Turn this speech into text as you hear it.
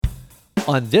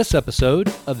on this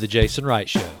episode of The Jason Wright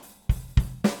Show.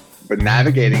 But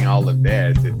navigating all of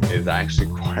this is actually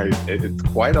it's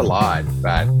quite a lot.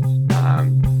 But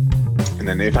and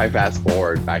then if I fast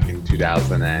forward back in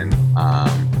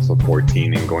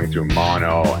 2014 and going through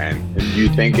mono, and you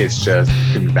think it's just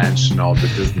conventional,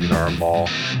 this is normal,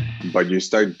 but you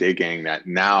start digging that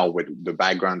now with the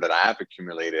background that I have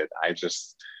accumulated, I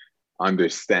just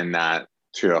understand that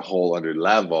to a whole other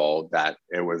level, that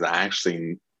it was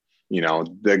actually,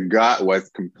 the gut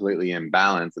was completely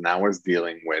imbalanced, and I was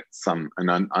dealing with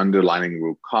an underlying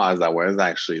root cause that was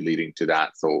actually leading to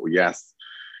that. So yes,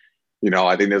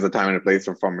 I think there's a time and a place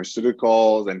for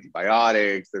pharmaceuticals,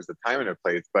 antibiotics, there's a time and a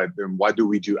place, but then what do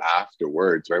we do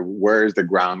afterwards, right? Where's the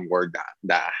groundwork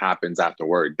that happens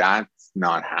afterward? That's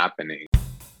not happening.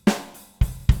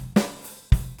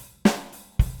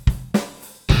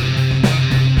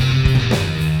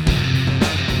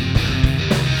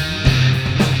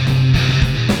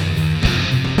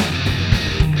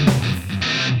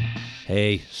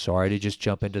 Hey, sorry to just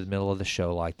jump into the middle of the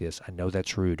show like this. I know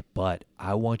that's rude, but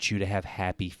I want you to have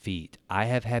happy feet. I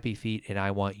have happy feet, and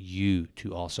I want you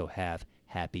to also have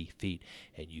happy feet.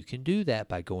 And you can do that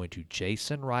by going to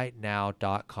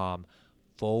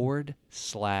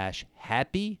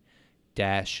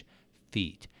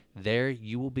jasonrightnow.com/happy-feet. There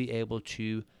you will be able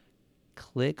to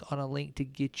click on a link to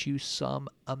get you some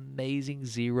amazing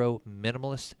zero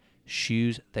minimalist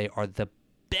shoes. They are the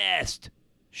best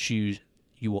shoes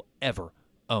you will ever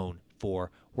own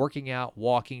for working out,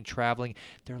 walking, traveling.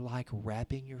 They're like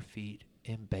wrapping your feet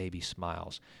in baby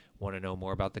smiles. Want to know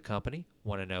more about the company?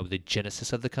 Want to know the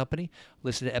genesis of the company?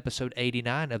 Listen to episode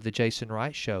 89 of The Jason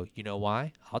Wright Show. You know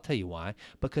why? I'll tell you why.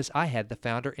 Because I had the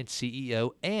founder and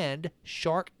CEO and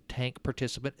Shark Tank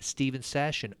participant Steven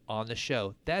Sashin on the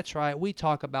show. That's right. We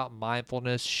talk about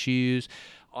mindfulness, shoes,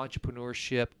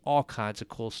 entrepreneurship, all kinds of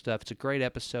cool stuff. It's a great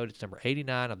episode. It's number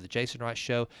 89 of The Jason Wright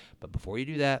Show. But before you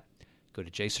do that, go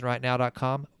to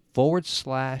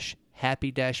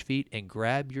jasonrightnow.com/happy-feet and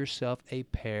grab yourself a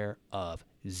pair of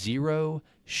zero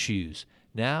shoes.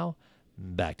 Now,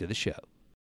 back to the show.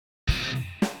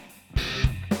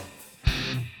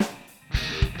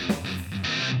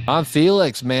 I'm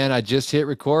Felix, man. I just hit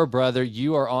record, brother.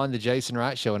 You are on The Jason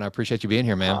Wright Show, and I appreciate you being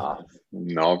here, man.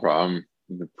 No problem.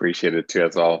 Appreciate it too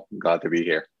as well. Glad to be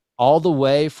here. All the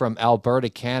way from Alberta,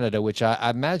 Canada, which I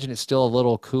imagine it's still a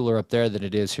little cooler up there than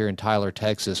it is here in Tyler,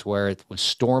 Texas, where it was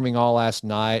storming all last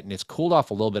night, and it's cooled off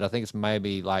a little bit. I think it's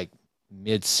maybe like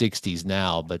mid-60s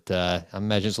now, but I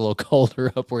imagine it's a little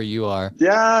colder up where you are.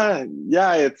 Yeah,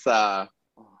 it's I'm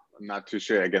not too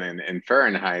sure again in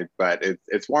Fahrenheit, but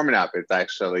it's warming up. It's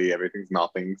actually, everything's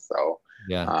melting, so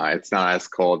yeah, it's not as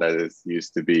cold as it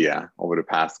used to be over the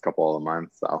past couple of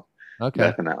months. So okay,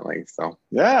 definitely. So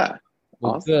yeah,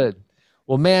 well, awesome. Good.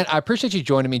 Well, man, I appreciate you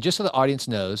joining me. Just so the audience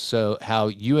knows, so how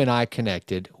you and I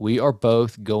connected, we are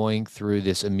both going through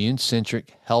this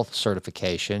immune-centric health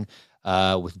certification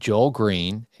with Joel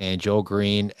Green. And Joel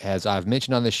Green, as I've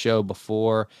mentioned on this show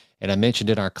before, and I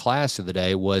mentioned in our class of the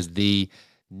day, was the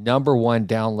 #1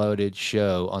 downloaded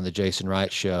show on the Jason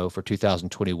Wright Show for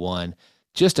 2021.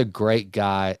 Just a great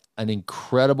guy, an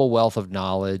incredible wealth of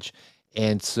knowledge.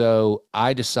 And so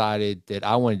I decided that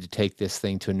I wanted to take this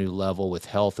thing to a new level with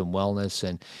health and wellness,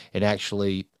 and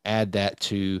actually add that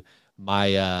to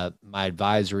my my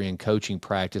advisory and coaching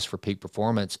practice for peak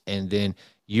performance. And then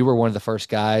you were one of the first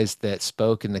guys that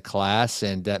spoke in the class,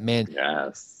 and man,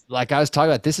 yes, like I was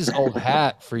talking about, this is old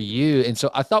hat for you. And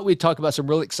so I thought we'd talk about some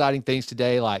really exciting things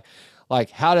today, like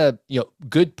how to,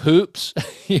 good poops,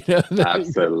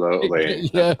 Absolutely.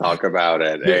 Yeah. Talk about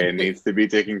it. It needs to be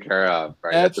taken care of,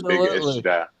 right? Absolutely. That's a big issue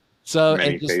that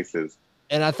many faces.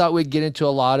 And I thought we'd get into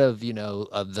a lot of,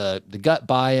 of the gut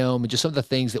biome and just some of the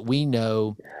things that we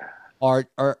know are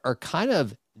kind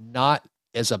of not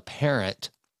as apparent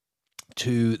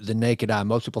to the naked eye.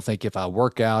 Most people think if I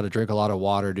work out, I drink a lot of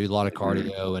water, do a lot of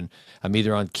cardio, and I'm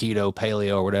either on keto,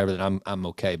 paleo, or whatever, then I'm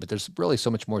okay. But there's really so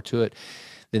much more to it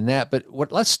than that. But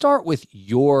let's start with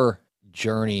your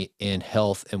journey in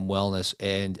health and wellness,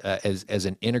 and as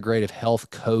an integrative health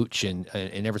coach and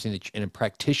everything and a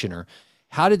practitioner.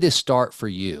 How did this start for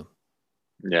you?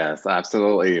 Yes,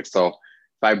 absolutely. So if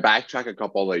I backtrack a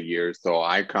couple of years, so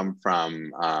I come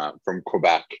from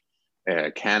Quebec,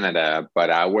 Canada, but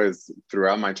I was,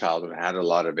 throughout my childhood, had a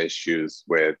lot of issues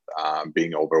with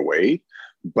being overweight,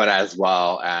 but as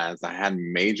well as I had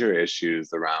major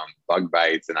issues around bug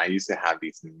bites. And I used to have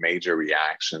these major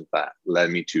reactions that led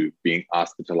me to being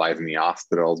hospitalized in the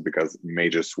hospitals because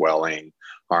major swelling,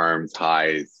 arms,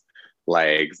 thighs,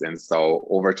 legs. And so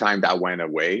over time that went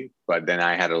away, but then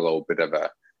I had a little bit of a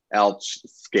health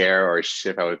scare or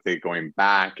shift, I would say, going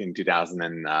back in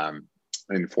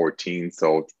 2014.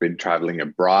 So I've been traveling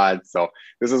abroad. So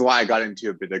this is why I got into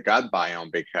a bit of gut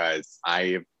biome, because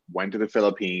I went to the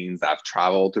Philippines, I've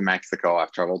traveled to Mexico,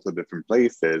 I've traveled to different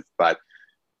places, but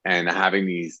and having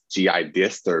these GI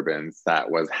disturbance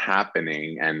that was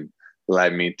happening and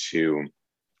led me to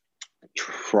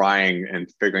trying and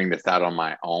figuring this out on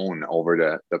my own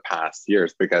over the past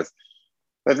years. Because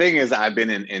the thing is, I've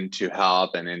been into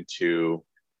health and into,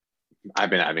 I've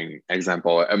been having,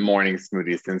 example, a morning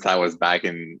smoothie since I was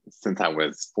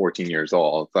 14 years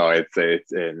old. So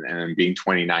and being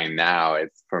 29 now,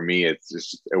 it's, for me, it's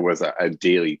just, it was a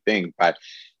daily thing.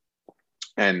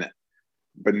 And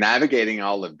but navigating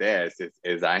all of this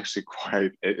is actually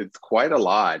it's quite a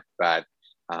lot. But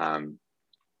and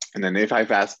then if I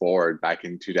fast forward back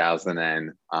in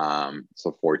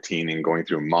 2014 and going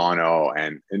through mono,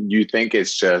 and you think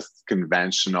it's just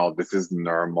conventional, this is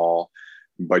normal,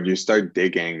 but you start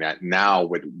digging that now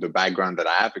with the background that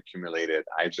I have accumulated,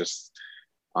 I just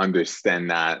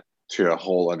understand that to a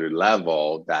whole other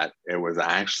level, that it was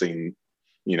actually,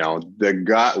 the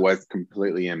gut was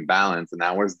completely imbalanced, and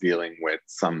I was dealing with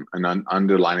an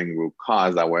underlying root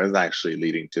cause that was actually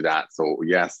leading to that. So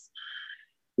yes,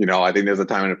 I think there's a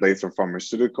time and a place for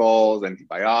pharmaceuticals,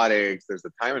 antibiotics. There's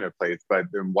a time and a place, but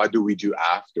then what do we do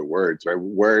afterwards, right?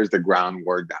 Where's the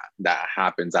groundwork that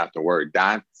happens afterward?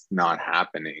 That's not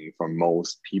happening for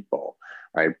most people,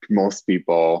 right? Most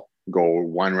people go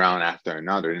one round after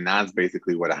another, and that's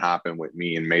basically what happened with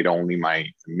me, and made only my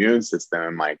immune system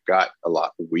and my gut a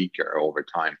lot weaker over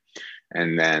time.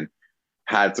 And then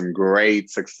had some great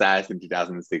success in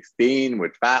 2016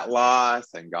 with fat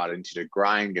loss, and got into the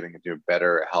grind, getting into a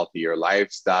better, healthier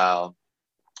lifestyle,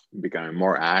 becoming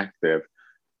more active.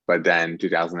 But then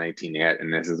 2018 hit,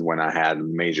 and this is when I had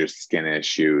major skin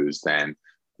issues and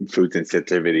food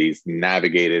sensitivities,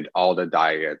 navigated all the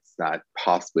diets that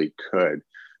possibly could.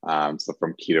 So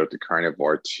from keto to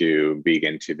carnivore to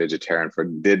vegan to vegetarian,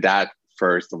 did that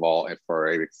first of all for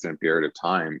an extended period of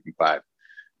time, but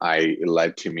it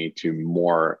led to me to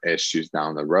more issues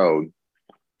down the road,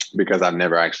 because I've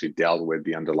never actually dealt with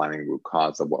the underlying root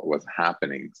cause of what was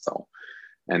happening. So,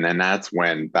 and then that's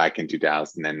when, back in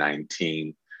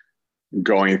 2019,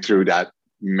 going through that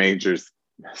major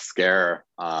scare,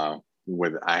 I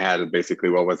had basically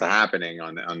what was happening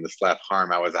on this left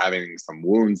arm. I was having some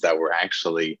wounds that were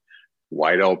actually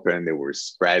wide open, they were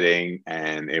spreading,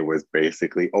 and it was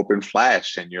basically open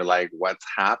flesh, and you're like, what's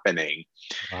happening?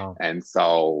 Wow. And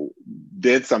so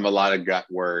did a lot of gut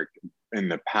work in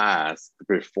the past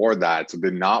before that, so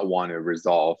did not want to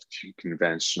resolve to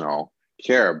conventional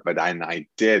care, but I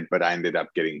did, but I ended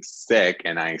up getting sick,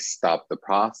 and I stopped the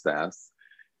process,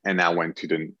 and I went to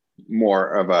the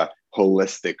more of a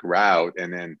holistic route,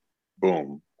 and then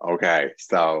boom, okay,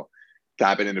 so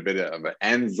tapping in a bit of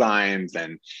enzymes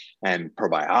and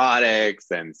probiotics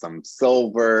and some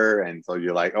silver, and so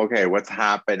you're like, okay, what's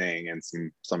happening? And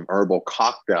some herbal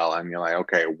cocktail, and you're like,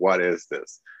 okay, what is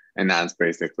this? And that's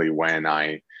basically when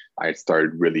I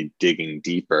started really digging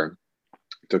deeper.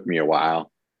 It took me a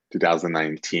while.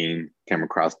 2019, came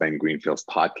across Ben Greenfield's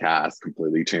podcast,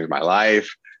 completely changed my life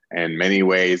in many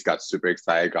ways. Got super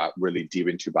excited, got really deep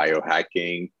into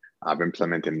biohacking. I've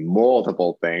implemented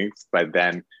multiple things, but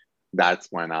then that's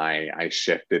when I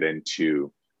shifted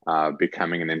into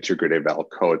becoming an integrative health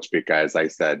coach, because I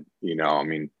said, how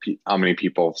many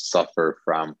people suffer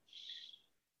from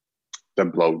the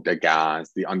bloat, the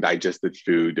gas, the undigested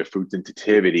food, the food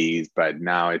sensitivities, but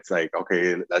now it's like,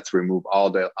 okay, let's remove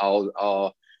all the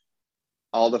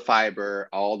fiber,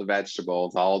 all the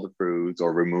vegetables, all the fruits,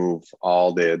 or remove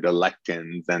all the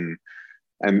lectins and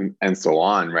so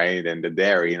on, right? And the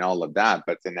dairy and all of that.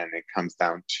 But then it comes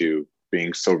down to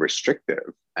being so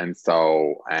restrictive. And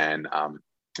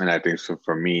I think so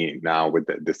for me now, with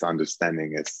this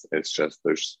understanding, it's just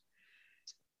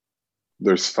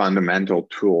there's fundamental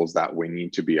tools that we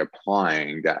need to be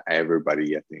applying that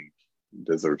everybody, I think,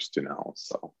 deserves to know.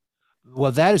 So,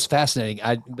 well, that is fascinating.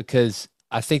 Because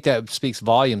I think that speaks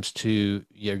volumes to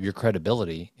your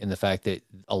credibility in the fact that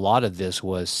a lot of this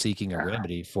was seeking a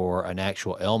remedy for an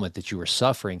actual ailment that you were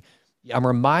suffering. I'm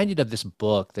reminded of this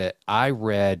book that I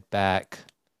read back,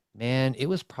 man, it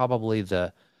was probably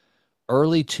the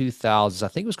early 2000s. I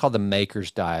think it was called The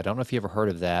Maker's Diet. I don't know if you ever heard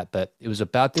of that, but it was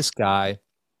about this guy.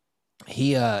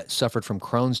 He suffered from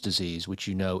Crohn's disease, which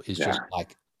is yeah, just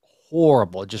like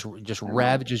horrible. It just I know.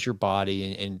 ravages your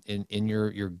body and in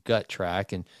your gut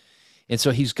tract. And so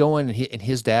he's going, and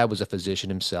his dad was a physician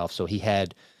himself. So he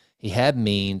had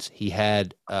means, he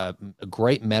had a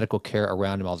great medical care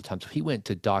around him all the time. So he went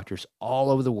to doctors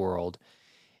all over the world.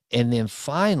 And then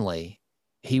finally,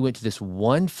 he went to this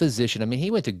one physician. I mean,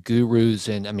 he went to gurus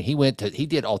and I mean, he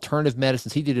did alternative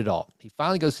medicines. He did it all. He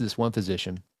finally goes to this one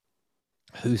physician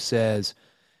who says,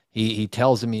 he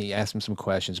tells him, he asks him some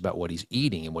questions about what he's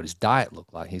eating and what his diet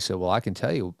looked like. He said, well, I can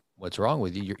tell you what's wrong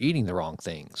with you. You're eating the wrong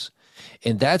things.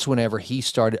 And that's whenever he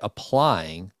started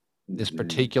applying this Mhm.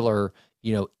 particular,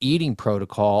 eating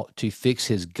protocol to fix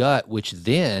his gut, which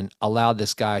then allowed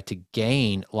this guy to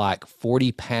gain like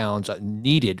 40 pounds,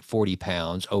 needed 40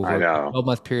 pounds I over a know.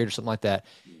 12-month period or something like that.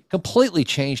 Completely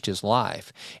changed his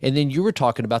life. And then you were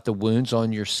talking about the wounds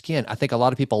on your skin. I think a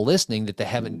lot of people listening that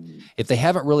Mhm. if they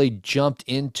haven't really jumped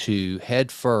into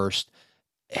head first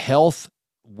health,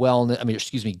 wellness, I mean,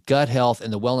 excuse me, gut health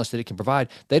and the wellness that it can provide,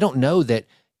 they don't know that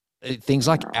things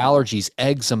like No. allergies,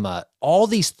 eczema, all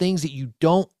these things that you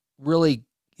don't really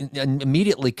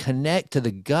immediately connect to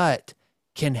the gut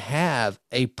can have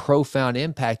a profound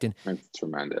impact. And It's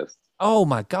tremendous. oh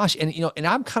my gosh. And and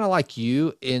I'm kind of like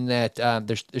you in that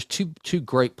there's two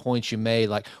great points you made.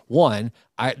 Like one,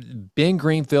 I Ben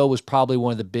Greenfield was probably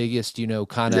one of the biggest,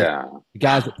 kind of Yeah.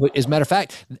 guys that put, as a matter of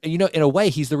fact, in a way,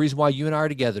 he's the reason why you and I are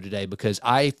together today, because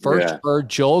I first Yeah. heard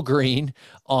Joel Green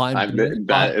on Ben's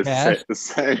That is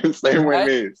podcast, same with right?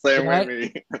 me. Same with Right.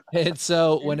 me. And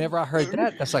so whenever I heard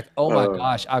that, that's like, oh my Oh,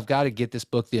 gosh, I've got to get this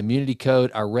book, The Immunity Code.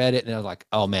 I read it and I was like,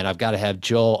 oh man, I've got to have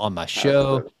Joel on my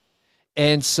show. absolutely.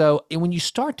 And so, and when you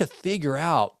start to figure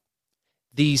out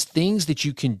these things that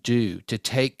you can do to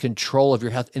take control of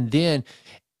your health, and then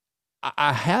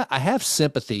I have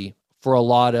sympathy for a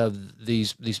lot of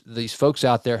these folks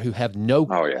out there who have no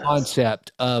Oh yes.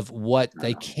 concept of what I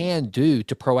they know. can do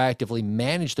to proactively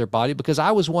manage their body, because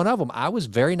I was one of them. I was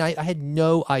very naive. I had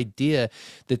no idea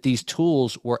that these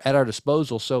tools were at our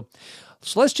disposal. So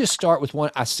let's just start with one.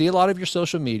 I see a lot of your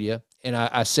social media, and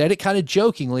I said it kind of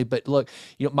jokingly, but look,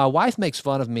 my wife makes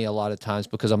fun of me a lot of times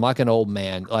because I'm like an old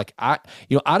man. Like I'm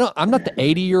not the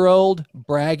 80-year-old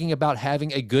bragging about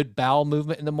having a good bowel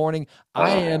movement in the morning.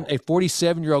 I am a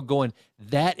 47-year-old going,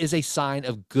 that is a sign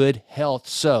of good health.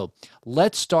 So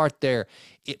let's start there.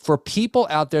 For people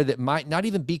out there that might not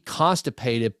even be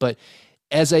constipated, but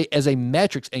as a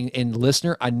metrics, and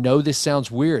listener, I know this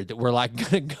sounds weird that we're like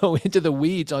going to go into the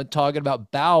weeds on talking about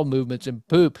bowel movements and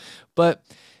poop, but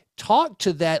talk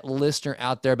to that listener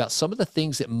out there about some of the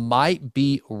things that might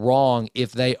be wrong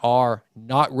if they are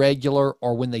not regular,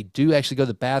 or when they do actually go to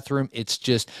the bathroom, it's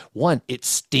just one, it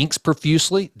stinks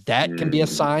profusely. That can be a Mm,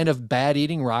 sign of bad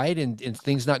eating, right? And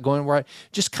things not going right.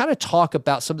 Just kind of talk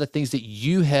about some of the things that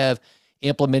you have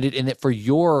implemented in it for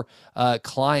your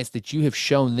clients, that you have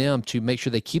shown them to make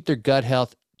sure they keep their gut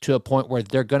health to a point where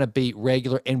they're going to be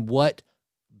regular, and what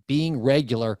being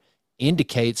regular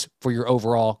indicates for your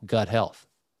overall gut health.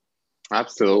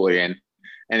 absolutely. And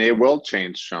it will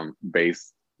change from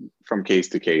case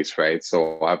to case, right?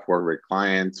 So I've worked with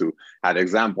clients who had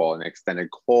example an extended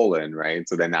colon, right?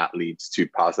 So then that leads to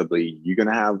possibly you're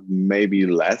gonna have maybe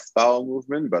less bowel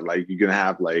movement, but like you're gonna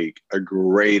have like a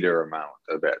greater amount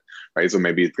of it, right? So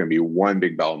maybe it's gonna be one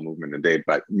big bowel movement a day.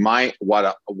 But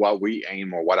what we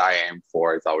aim, or what I aim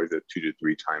for, is always at 2 to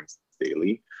 3 times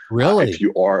daily. If Really?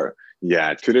 you are,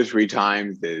 yeah, 2 to 3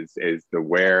 times is the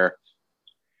where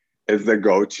is the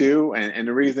go-to. And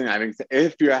the reason I think,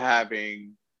 if you're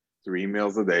having 3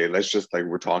 meals a day, let's just, like,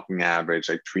 we're talking average,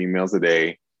 like 3 meals a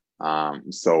day.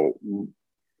 So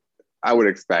I would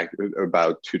expect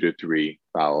about 2 to 3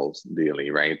 bowels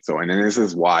daily, right? So, and then this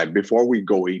is why, before we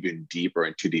go even deeper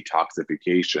into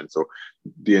detoxification, so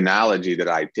the analogy that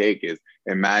I take is,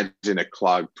 imagine a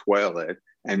clogged toilet,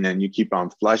 and then you keep on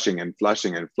flushing and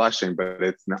flushing and flushing, but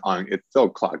it's still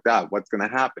clogged up. What's going to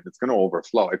happen? It's going to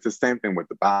overflow. It's the same thing with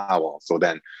the bowel. So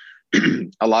then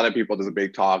a lot of people, there's a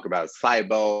big talk about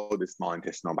SIBO, the small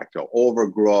intestinal bacterial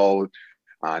overgrowth,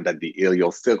 that the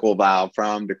ileocecal valve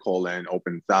from the colon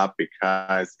opens up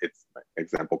because it's,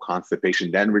 example,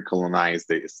 constipation, then recolonize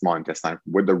the small intestine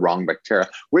with the wrong bacteria,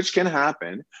 which can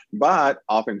happen. But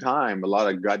oftentimes, a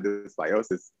lot of gut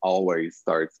dysbiosis always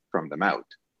starts from the mouth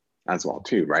as well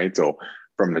too, right? So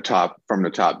from the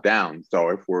top down. So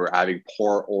if we're having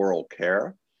poor oral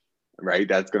care, right,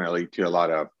 that's going to lead to a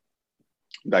lot of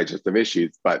digestive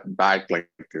issues. But back, like,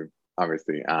 to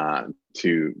obviously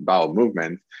to bowel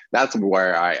movements, that's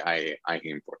where I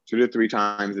aim for 2 to 3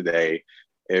 times a day.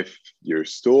 If your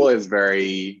stool is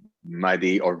very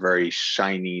muddy or very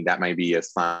shiny, that might be a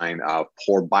sign of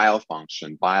poor bile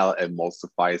function. Bile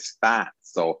emulsifies fat,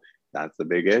 so that's a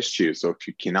big issue. So if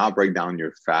you cannot break down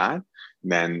your fat,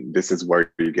 then this is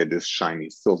where you get this shiny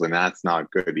stools, and that's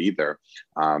not good either.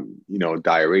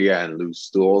 Diarrhea and loose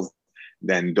stools,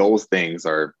 then those things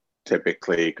are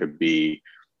typically, could be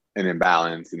an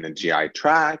imbalance in the GI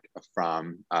tract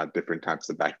from different types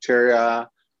of bacteria,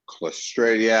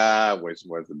 Clostridia, which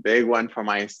was a big one for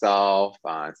myself,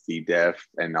 C. diff,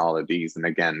 and all of these. And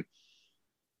again,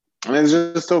 and it's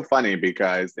just so funny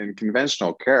because in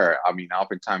conventional care, I mean,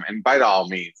 oftentimes, and by all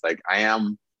means, like I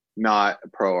am not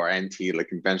pro or anti like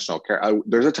conventional care.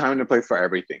 There's a time and a place for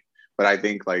everything. But I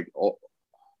think like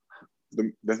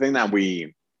the thing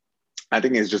that I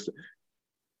think is just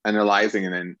analyzing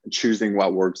and then choosing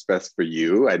what works best for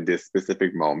you at this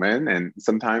specific moment. And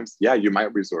sometimes, yeah, you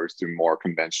might resort to more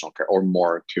conventional care or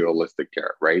more to holistic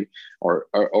care, right? Or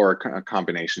a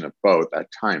combination of both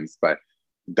at times. But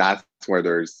that's where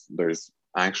there's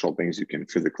actual things you can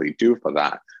physically do for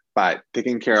that. But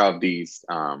taking care of these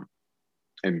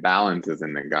imbalances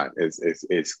in the gut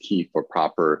is key for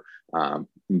proper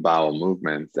bowel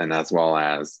movements, and as well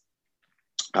as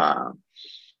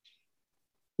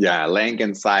length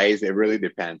and size. It really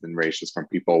depends and ranges from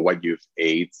people what you've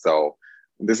ate. So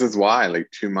this is why like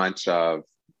too much of,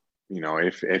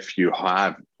 if you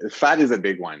have fat is a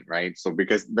big one, right? So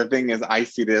because the thing is, I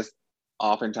see this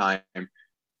oftentimes,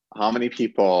 how many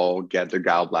people get the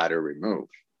gallbladder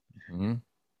removed? Mm-hmm.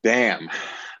 Damn.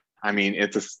 I mean,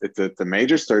 it's a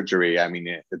major surgery. I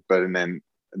mean, but and then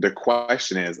the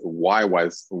question is,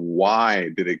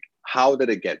 how did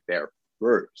it get there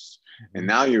first? Mm-hmm. And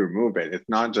now you remove it. It's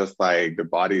not just like the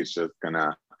body is just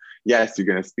gonna, yes, you're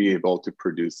gonna be able to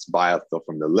produce bile still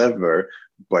from the liver,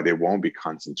 but it won't be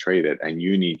concentrated, and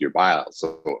you need your bile.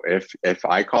 So if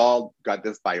I got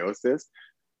dysbiosis,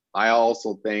 I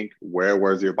also think, where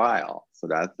was your bile? So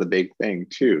that's the big thing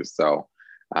too. So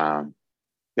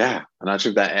yeah, I'm not sure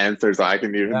if that answers. I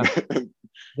can even. Yeah.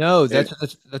 No,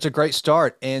 that's a great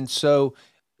start. And so,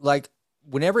 like,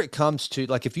 whenever it comes to,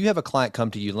 like, if you have a client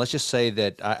come to you, and let's just say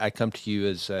that I come to you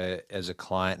as a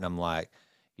client, and I'm like,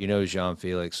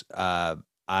 Jean-Felix,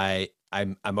 I'm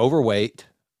overweight.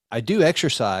 I do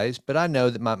exercise, but I know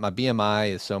that my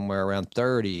BMI is somewhere around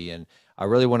 30, and I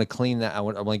really want to clean that. I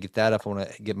want to get that up. I want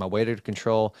to get my weight under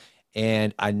control,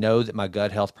 and I know that my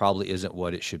gut health probably isn't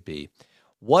what it should be.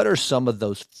 What are some of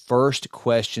those first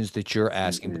questions that you're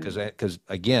asking? Mm-hmm. Because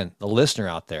again, the listener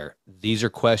out there, these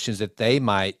are questions that they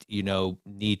might,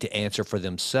 need to answer for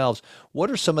themselves.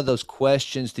 What are some of those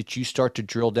questions that you start to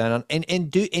drill down on?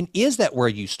 And is that where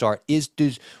you start?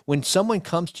 When someone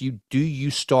comes to you, do you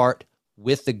start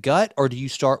with the gut, or do you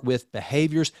start with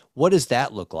behaviors? What does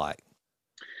that look like?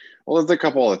 Well, there's a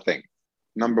couple of things.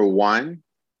 Number one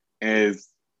is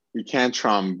you can't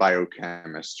trump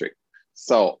biochemistry.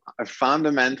 So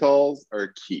fundamentals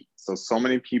are key. So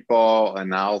many people,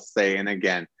 and I'll say, and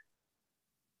again,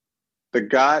 the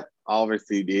gut,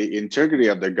 obviously the integrity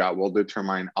of the gut will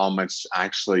determine how much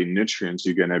actually nutrients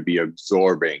you're going to be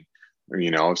absorbing.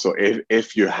 So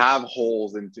if you have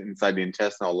holes inside the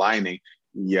intestinal lining,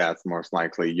 yes, most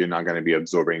likely you're not going to be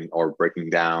absorbing or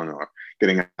breaking down or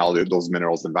getting all those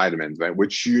minerals and vitamins, right?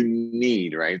 Which you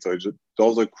need, right? So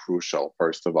those are crucial,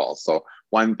 first of all. So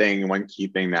one key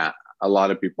thing that a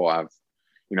lot of people have,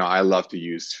 I love to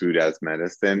use food as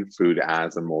medicine, food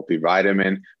as a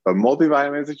multivitamin, but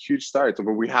multivitamin is a huge start. So,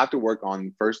 but we have to work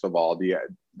on, first of all, the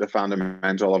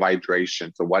fundamental of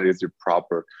hydration. So what is your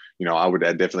proper, I would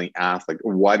definitely ask, like,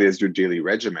 what is your daily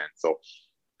regimen? So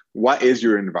what is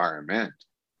your environment,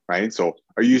 right? So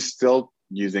are you still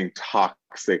using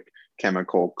toxic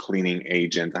chemical cleaning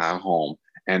agents at home?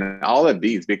 And all of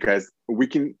these, because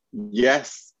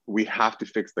we have to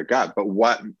fix the gut, but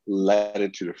what led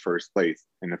it to in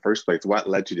the first place? What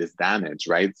led to this damage,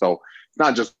 right? So it's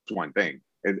not just one thing.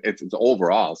 It's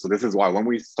overall. So this is why when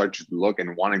we start to look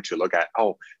and wanting to look at,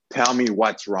 tell me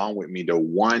what's wrong with me, the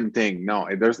one thing, no,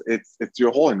 it's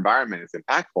your whole environment is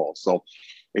impactful. So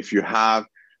if you have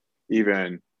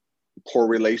even poor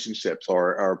relationships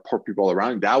or poor people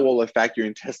around, that will affect your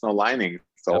intestinal lining.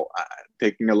 So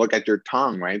taking a look at your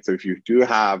tongue, right? So if you do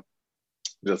have,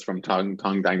 just from tongue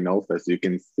diagnosis, you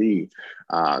can see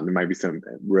there might be some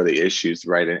really issues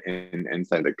right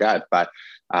inside the gut. But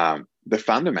the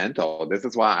fundamental, this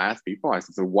is why I ask people, I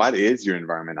said, so what is your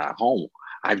environment at home?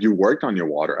 Have you worked on your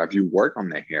water? Have you worked on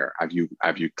the hair? Have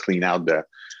you cleaned out the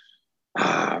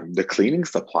cleaning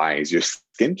supplies, your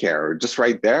skincare? Just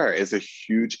right there is a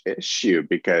huge issue,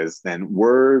 because then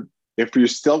if you're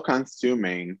still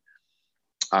consuming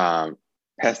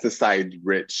pesticide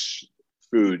rich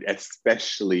food,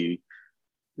 especially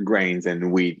grains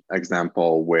and wheat,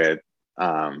 example, with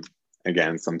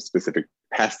again some specific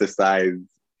pesticides,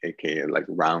 aka like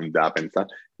Roundup and stuff,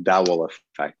 that will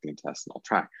affect the intestinal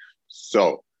tract.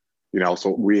 So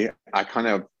I kind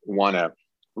of want to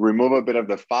remove a bit of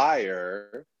the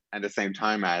fire at the same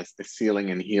time as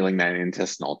sealing and healing that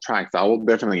intestinal tract. So I will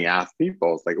definitely ask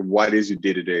people, it's like, what is your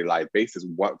day-to-day life basis?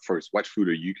 What food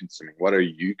are you consuming? What are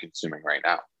you consuming right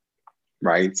now?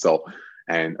 Right. So,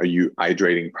 and are you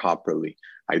hydrating properly?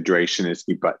 Hydration is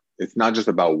key, but it's not just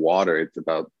about water, it's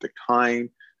about the kind.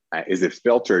 Is it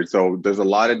filtered? So there's a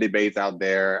lot of debates out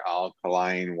there,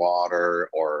 alkaline water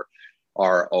or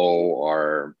RO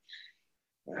or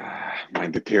my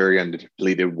deuterium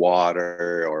depleted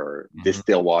water or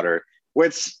distilled water,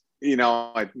 which, it's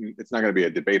not going to be a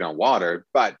debate on water.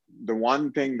 But the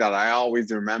one thing that I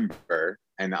always remember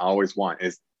and I always want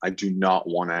is I do not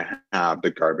want to have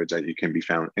the garbage that you can be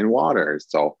found in water.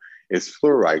 So is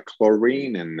fluoride,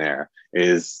 chlorine in there?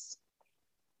 Is,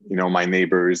 my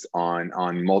neighbors on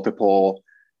multiple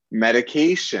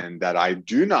medication that I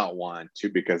do not want to,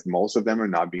 because most of them are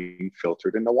not being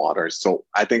filtered in the water. So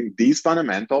I think these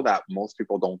fundamental that most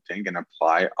people don't think and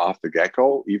apply off the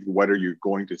get-go, even whether you're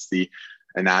going to see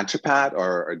an naturopath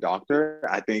or a doctor,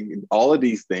 I think all of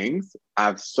these things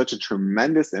have such a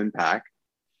tremendous impact,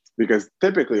 because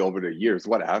typically over the years,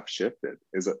 what have shifted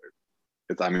is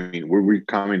we're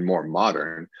becoming more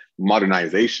modern.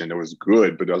 Modernization, it was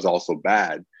good, but it was also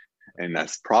bad. And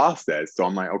that's process. So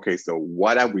I'm like, okay, so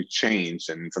what have we changed?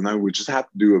 And sometimes we just have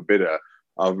to do a bit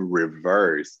of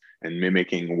reverse and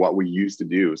mimicking what we used to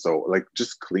do. So like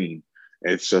just clean.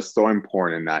 It's just so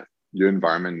important that your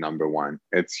environment, number one,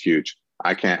 it's huge.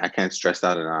 I can't stress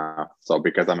that enough. So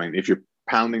because if you're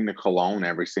pounding the cologne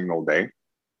every single day,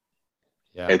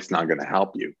 it's not going to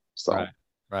help you. So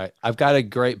right. I've got a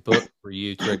great book for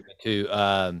you, Turcotte,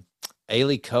 too.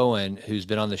 Ailey Cohen, who's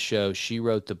been on the show, she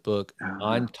wrote the book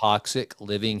Non-Toxic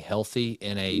Living Healthy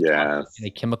in a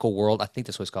Chemical World. I think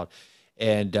that's what it's called.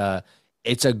 And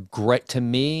it's a great, to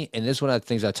me, and this is one of the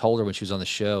things I told her when she was on the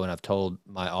show, and I've told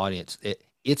my audience,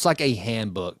 it's like a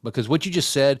handbook, because what you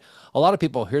just said, a lot of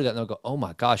people hear that and they'll go, oh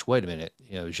my gosh, wait a minute.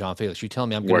 Jean-Felix, you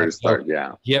telling me I'm going to start,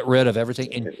 get rid of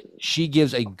everything. And she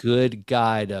gives a good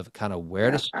guide of kind of where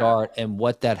to start and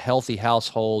what that healthy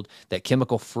household, that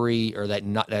chemical free or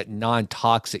that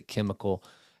non-toxic chemical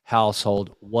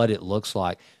household, what it looks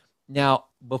like. Now,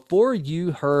 before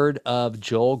you heard of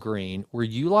Joel Green, were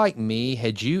you like me?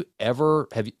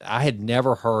 I had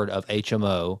never heard of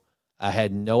HMO. I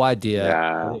had no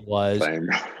idea what it was. Same.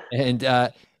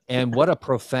 And what a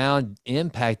profound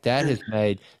impact that has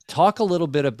made. Talk a little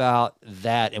bit about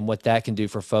that and what that can do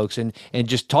for folks, and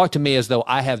just talk to me as though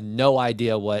I have no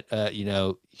idea what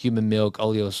human milk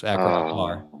oligosaccharides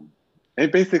are.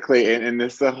 It basically, and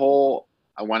this the whole,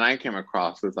 when I came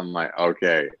across this, I'm like,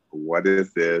 okay, what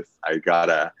is this? I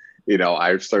gotta,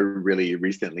 I've started really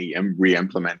recently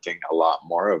re-implementing a lot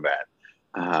more of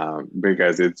it,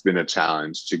 because it's been a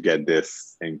challenge to get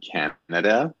this in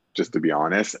Canada, just to be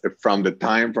honest, from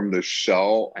the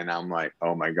show. And I'm like,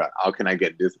 oh my God, how can I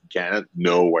get this in Canada?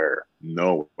 Nowhere.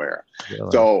 Yeah.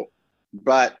 So,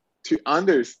 but to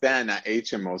understand that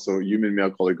HMO, so human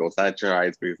milk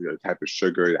oligosaccharides, basically a type of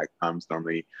sugar that comes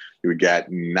normally, you would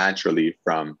get naturally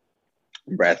from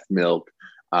breast milk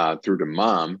through the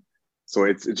mom. So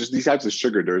it's just these types of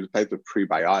sugar. There's types of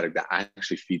prebiotic that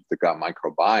actually feeds the gut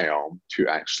microbiome to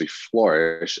actually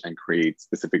flourish and create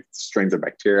specific strains of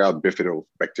bacteria,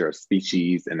 bifidobacteria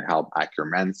species, and help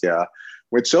Akkermansia,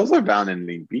 which those are found in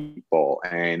lean people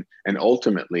and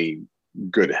ultimately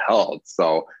good health.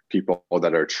 So people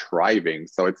that are thriving.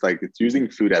 So it's like it's using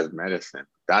food as medicine.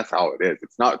 That's how it is.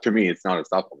 It's not, to me, it's not a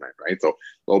supplement, right? So a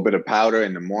little bit of powder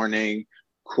in the morning,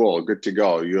 cool, good to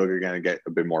go. You're going to get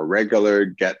a bit more regular,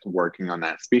 get working on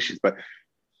that species. But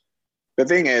the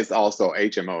thing is also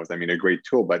HMOs, a great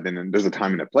tool, but then there's a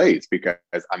time and a place, because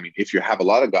if you have a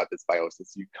lot of gut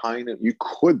dysbiosis, you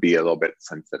could be a little bit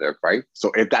sensitive, right?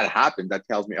 So if that happens, that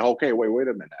tells me, okay, wait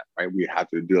a minute, right? We have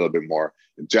to do a little bit more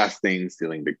adjusting,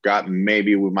 sealing the gut.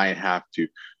 Maybe we might have to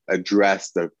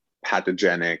address the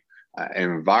pathogenic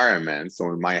environment. So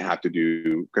we might have to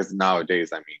do, because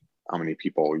nowadays, how many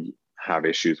people have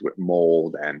issues with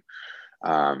mold and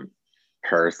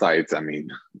parasites?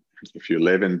 If you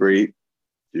live and breathe,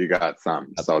 you got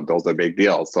some. So those are big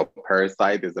deals. So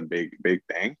parasite is a big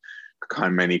thing.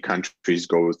 Many countries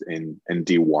goes in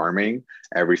deworming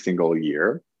every single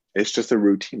year. It's just a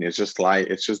routine. It's just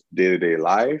day-to-day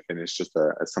life, and it's just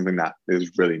something that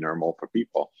is really normal for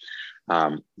people.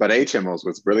 But HMOs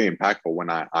was really impactful when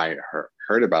I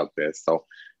heard about this. So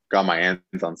got my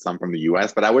hands on some from the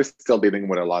US, but I was still dealing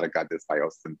with a lot of gut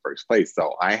dysbiosis in the first place.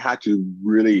 So I had to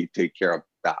really take care of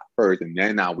that first. And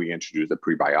then now we introduce the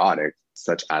prebiotics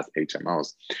such as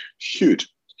HMOs. Huge.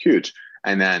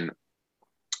 And then,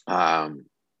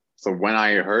 so when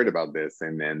I heard about this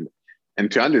and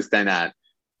to understand that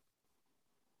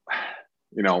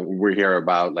we hear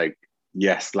about like,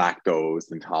 yes,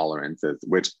 lactose intolerances,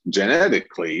 which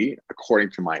genetically, according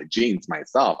to my genes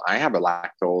myself, I have a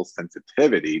lactose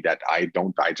sensitivity that I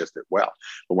don't digest it well.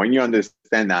 But when you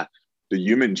understand that the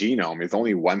human genome is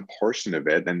only one portion of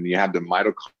it, and you have the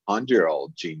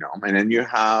mitochondrial genome, and then you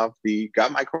have the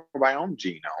gut microbiome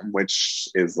genome, which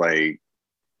is like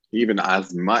even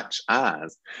as much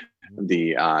as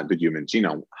the human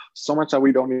genome, so much that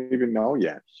we don't even know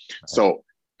yet. So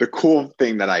the cool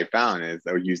thing that I found is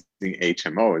that using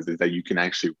HMOs is that you can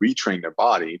actually retrain the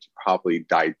body to properly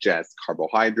digest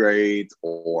carbohydrates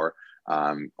or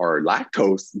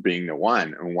lactose being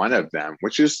one of them,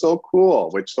 which is so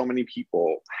cool, which so many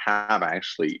people have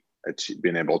actually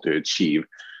been able to achieve.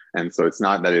 And so it's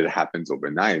not that it happens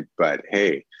overnight, but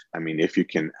hey, I mean, if you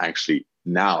can actually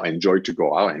now enjoy to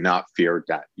go out and not fear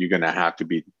that you're going to have to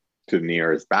be to the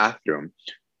nearest bathroom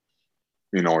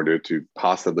in order to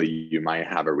possibly you might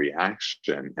have a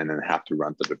reaction and then have to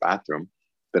run to the bathroom,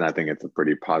 then I think it's a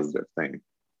pretty positive thing.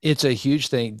 It's a huge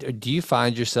thing. Do you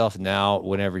find yourself now,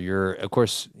 whenever you're, of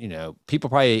course, people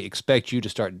probably expect you to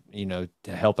start, to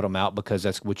helping them out because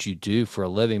that's what you do for a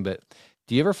living. But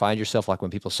do you ever find yourself like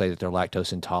when people say that they're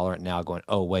lactose intolerant now going,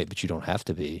 oh, wait, but you don't have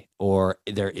to be, or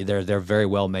there very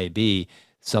well may be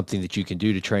something that you can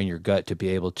do to train your gut to be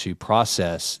able to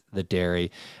process the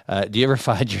dairy. Do you ever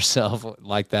find yourself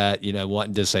like that,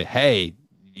 wanting to say, hey,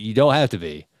 you don't have to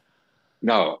be?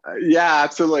 No, yeah,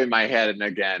 absolutely in my head. And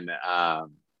again,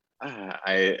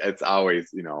 it's always,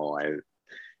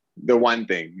 the one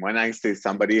thing when I say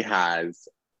somebody has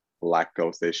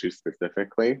lactose issues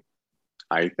specifically,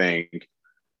 I think,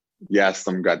 yes,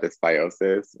 some gut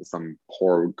dysbiosis, some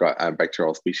poor gut,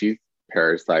 bacterial species.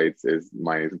 Parasites is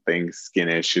my thing. Skin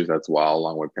issues as well,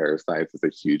 along with parasites, is a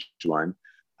huge one.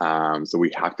 So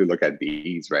we have to look at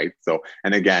these, right? So,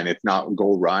 and again, it's not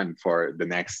go run for the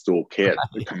next stool kit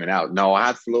coming out. No,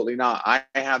 absolutely not. I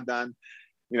have done,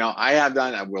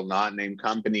 I will not name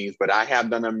companies, but I have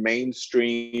done a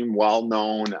mainstream,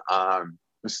 well-known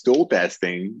stool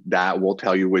testing that will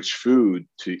tell you which food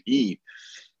to eat.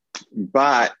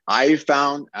 But I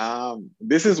found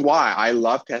this is why I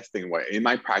love testing. In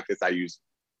my practice, I use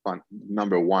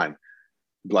number one,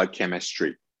 blood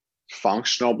chemistry,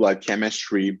 functional blood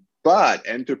chemistry, but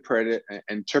interpreted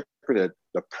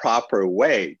the proper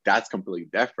way. That's completely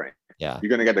different. Yeah. You're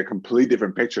going to get a completely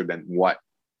different picture than what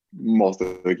most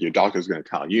of your doctor is going to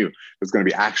tell you. There's going to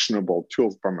be actionable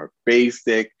tools from a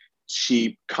basic,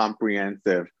 cheap,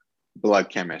 comprehensive blood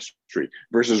chemistry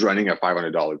versus running a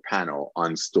 $500 panel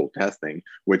on stool testing,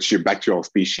 which your bacterial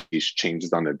species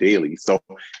changes on the daily. So,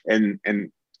 and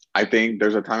I think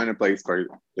there's a time and a place for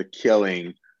the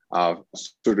killing of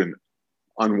certain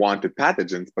unwanted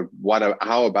pathogens, but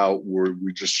how about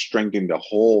we just strengthen the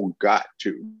whole gut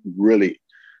to really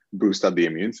boost up the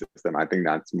immune system? I think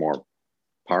that's more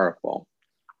powerful.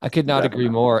 I could not agree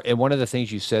more. And one of the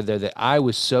things you said there that I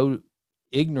was so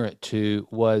ignorant to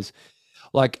was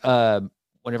like,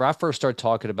 whenever I first started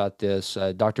talking about this,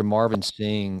 Dr. Marvin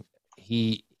Singh,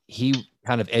 he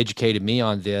kind of educated me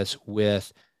on this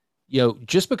with,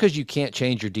 just because you can't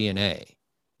change your DNA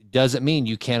doesn't mean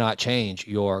you cannot change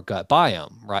your gut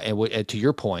biome, right? And to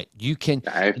your point, you can.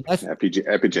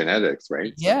 Epigenetics,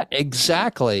 right? Yeah,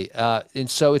 exactly. And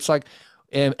so it's like,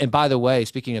 and by the way,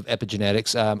 speaking of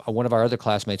epigenetics, one of our other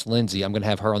classmates, Lindsay, I'm going to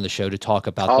have her on the show to talk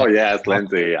about that. Oh, yes,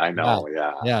 Lindsay. I know.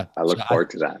 Yeah. I look forward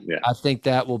to that. Yeah. I think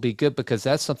that will be good because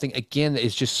that's something, again, that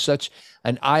is just such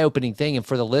an eye-opening thing. And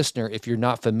for the listener, if you're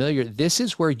not familiar, this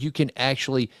is where you can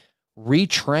actually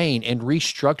retrain and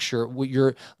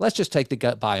restructure let's just take the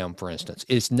gut biome, for instance.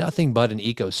 It's nothing but an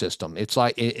ecosystem. It's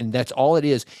like, and that's all it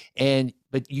is.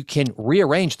 But you can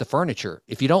rearrange the furniture.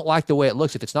 If you don't like the way it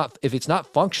looks, if it's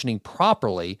not functioning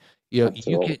properly, you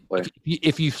can,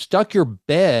 if you stuck your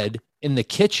bed in the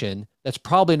kitchen, that's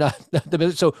probably not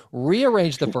the, so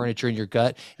rearrange the furniture in your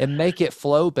gut and make it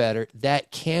flow better. That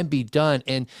can be done.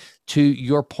 And to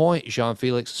your point,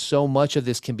 Jean-Felix, so much of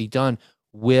this can be done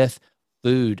with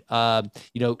food. One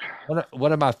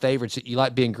of my favorites, you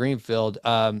like being Greenfield.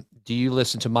 Do you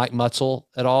listen to Mike Mutzel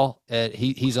at all?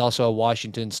 He's also a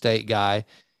Washington State guy,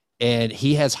 and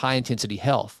he has high intensity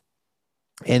health.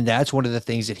 And that's one of the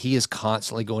things that he is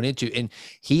constantly going into. And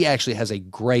he actually has a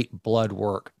great blood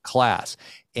work class.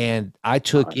 And I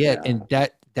took it, and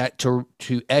that to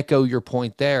echo your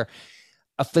point there,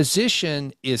 a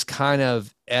physician is kind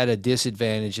of at a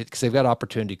disadvantage because they've got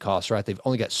opportunity costs, right? They've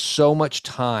only got so much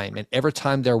time, and every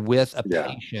time they're with a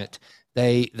patient,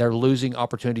 they're losing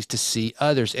opportunities to see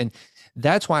others. And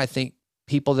that's why I think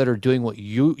people that are doing what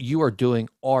you are doing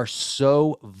are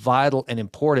so vital and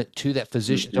important to that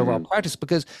physician's overall Mm-hmm. practice,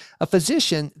 because a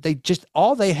physician,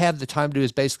 all they have the time to do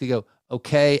is basically go,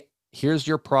 okay, here's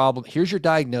your problem, here's your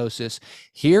diagnosis,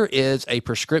 here is a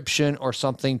prescription or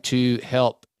something to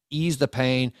help ease the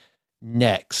pain.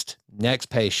 Next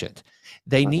patient.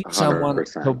 They need someone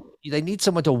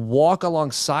 100%. to walk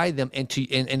alongside them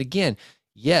and again,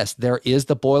 yes, there is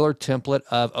the boiler template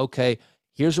of, okay,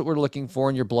 here's what we're looking for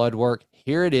in your blood work.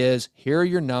 Here it is. Here are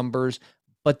your numbers,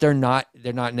 but they're not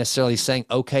necessarily saying,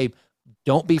 okay,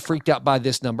 don't be freaked out by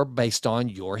this number based on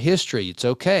your history. It's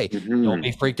okay. Don't Mm-hmm.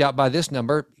 be freaked out by this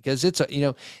number because it's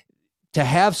to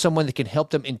have someone that can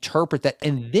help them interpret that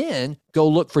and then go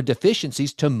look for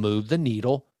deficiencies to move the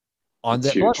needle on It's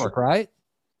that blood huge. work, right?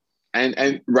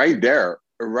 And right there.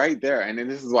 And then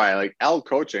this is why, like, L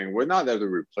coaching, we're not there to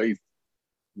replace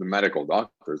the medical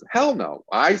doctors. Hell no.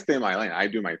 I stay in my lane. I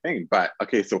do my thing. But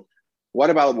okay, so what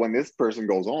about when this person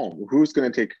goes home? Who's going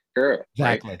to take care of it,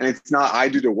 right? Exactly. And it's not I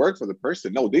do the work for the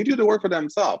person. No, they do the work for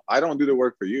themselves. I don't do the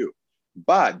work for you.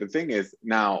 But the thing is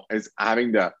now is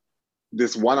having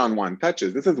this one-on-one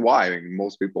touches. This is why I think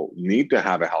most people need to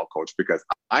have a health coach, because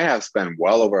I have spent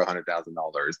well over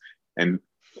 $100,000 and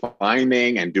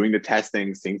finding and doing the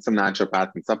testing, seeing some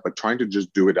naturopaths and stuff, but trying to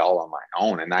just do it all on my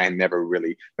own. And I never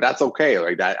really, but that's okay.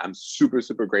 Like that, I'm super,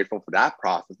 super grateful for that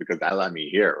process because that led me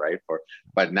here, right?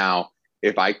 But now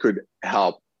if I could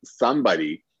help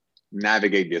somebody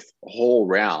navigate this whole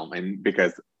realm, and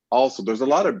because also there's a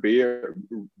lot of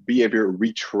behavior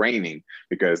retraining,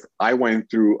 because I went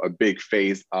through a big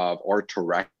phase of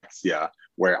orthorexia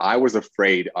where I was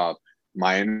afraid of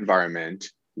my environment,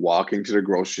 walking to the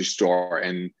grocery store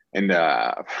and in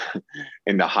the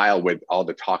in the aisle with all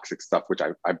the toxic stuff, which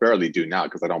I barely do now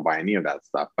because I don't buy any of that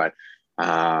stuff. But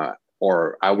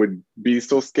or I would be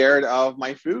so scared of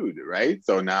my food, right?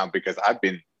 So now, because I've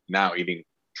been now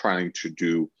trying to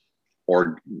do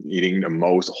or eating the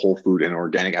most whole food and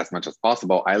organic as much as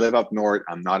possible. I live up north.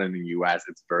 I'm not in the US.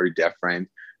 It's very different.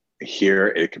 Here,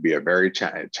 it could be a very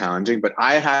challenging, but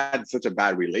I had such a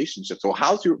bad relationship. So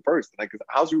how's your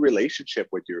relationship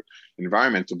with your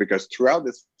environment? So because throughout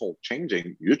this whole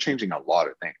changing, you're changing a lot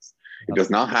of things. It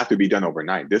does not have to be done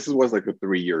overnight. This was like a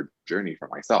 3-year journey for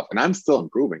myself, and I'm still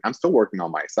improving. I'm still working on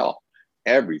myself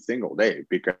every single day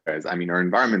because I mean, our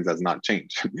environment does not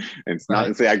change. It's not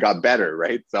to say I got better,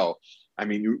 right? So, I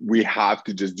mean, we have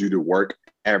to just do the work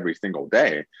every single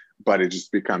day, but it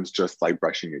just becomes just like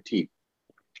brushing your teeth.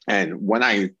 And when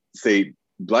I say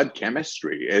blood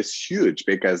chemistry is huge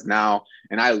because now,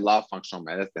 and I love functional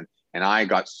medicine, and I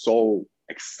got so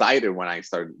excited when I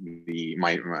started the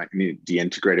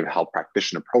integrative health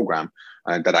practitioner program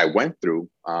that I went through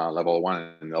level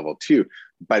 1 and level 2.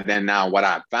 But then now what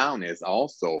I found is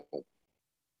also,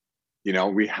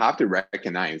 we have to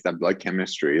recognize that blood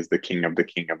chemistry is the king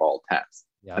of all tests.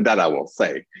 Yep. And that I will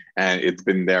say, and it's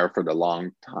been there for the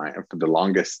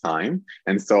longest time.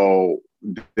 And so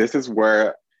this is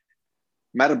where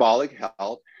metabolic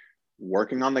health,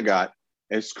 working on the gut,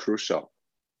 is crucial,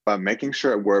 but making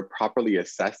sure we're properly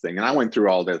assessing. And I went through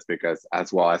all this because,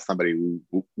 as well as somebody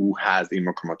who has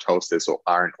hemochromatosis or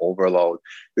iron overload,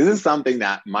 this is something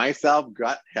that myself,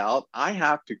 gut health, I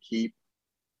have to keep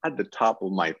at the top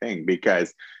of my thing,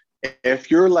 because if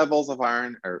your levels of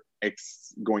iron are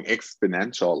going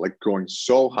exponential, like going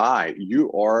so high,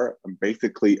 you are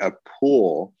basically a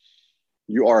pool,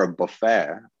 you are a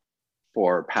buffet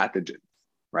for pathogens,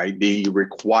 right? They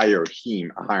require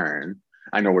heme iron.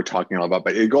 I know we're talking a lot about,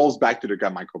 but it goes back to the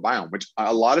gut microbiome, which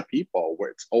a lot of people, where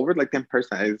it's over like 10%,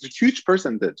 it's a huge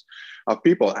percentage of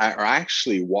people are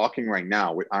actually walking right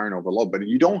now with iron overload. But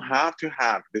you don't have to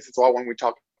have, this is why when we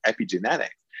talk epigenetics,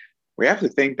 we have to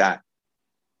think that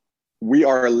we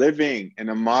are living in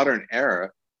a modern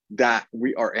era that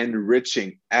we are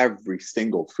enriching every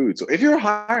single food. So if your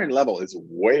iron level is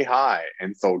way high,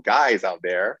 and so guys out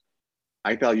there,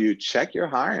 I tell you, check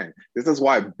your iron. This is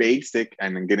why basic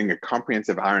and getting a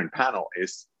comprehensive iron panel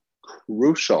is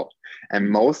crucial. And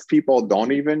most people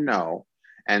don't even know.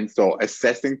 And so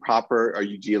assessing proper, are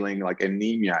you dealing like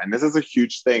anemia? And this is a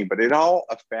huge thing, but it all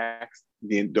affects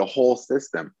the whole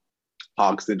system.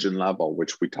 Oxygen level,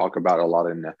 which we talk about a lot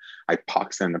in the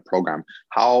hypoxia in the program,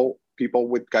 how people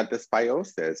with gut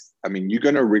dysbiosis, I mean, you're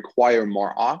going to require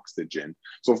more oxygen.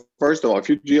 So first of all, if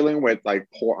you're dealing with like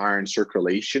poor iron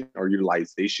circulation or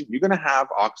utilization, you're going to have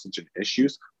oxygen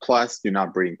issues. Plus, you're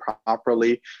not breathing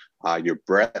properly. Your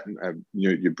breath,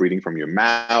 you're breathing from your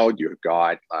mouth. You've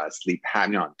got sleep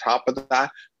apnea on top of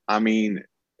that. I mean,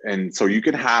 and so you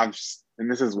can have, and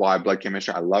this is why blood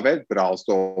chemistry, I love it, but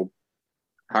also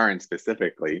iron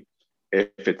specifically, if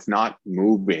it's not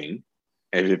moving,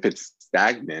 And if it's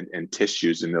stagnant in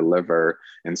tissues in the liver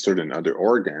and certain other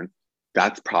organs,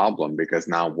 that's problem, because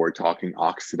now we're talking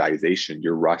oxidization.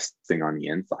 You're rusting on the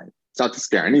inside. It's not to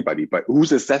scare anybody, but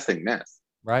who's assessing this?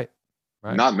 Right.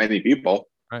 Right. Not many people.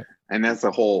 Right. And that's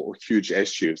a whole huge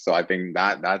issue. So I think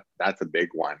that's a big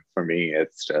one for me.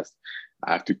 It's just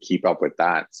I have to keep up with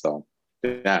that. So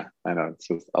yeah, I know it's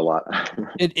just a lot.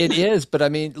 It is, but I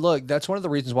mean, look, that's one of the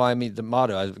reasons why, I mean, the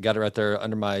motto, I've got it right there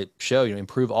under my show, you know,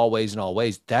 improve always in all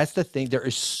ways. That's the thing. There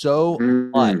is so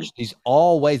much, these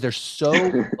always, there's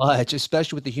so much,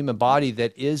 especially with the human body,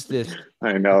 that is this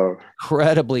I know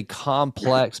incredibly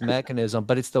complex mechanism,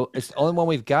 but it's the only one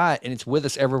we've got, and it's with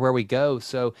us everywhere we go.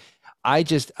 So I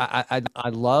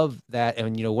love that.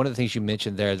 And you know, one of the things you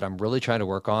mentioned there that I'm really trying to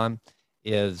work on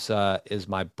is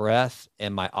my breath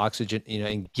and my oxygen, you know,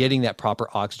 and getting that proper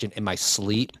oxygen in my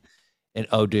sleep. And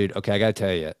oh, dude, okay, I gotta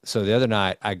tell you. So the other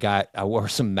night I wore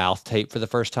some mouth tape for the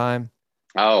first time.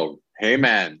 Oh, hey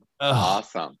man. Oh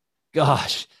Awesome.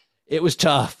 gosh, it was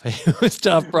tough. It was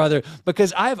tough, brother,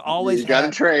 because I've always You gotta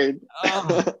had, trade.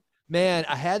 oh man,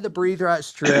 I had the breathe right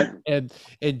strip, and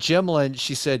Jimlyn,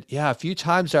 she said, yeah, a few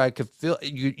times there I could feel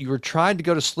you were trying to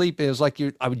go to sleep, and it was like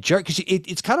I would jerk, because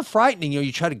it's kind of frightening, you know,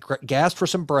 you try to gasp for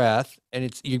some breath,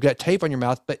 and you've got tape on your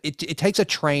mouth, but it takes a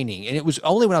training, and it was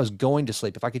only when I was going to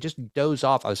sleep. If I could just doze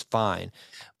off, I was fine.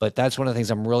 But that's one of the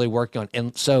things I'm really working on.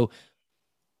 And so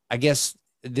I guess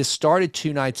this started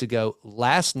 2 nights ago.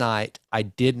 Last night I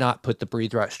did not put the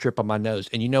breathe right strip on my nose,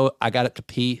 and you know, I got up to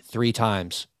pee 3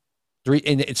 times.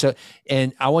 And it's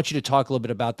and I want you to talk a little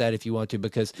bit about that if you want to,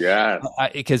 because Yes.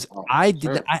 I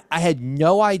Sure. did, I had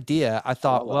no idea. I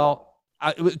thought, well,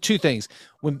 two things.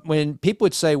 When people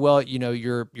would say, well, you know,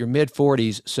 you're mid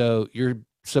 40s, so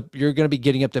you're going to be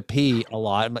getting up to pee a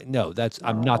lot. I'm like, no,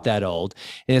 I'm not that old.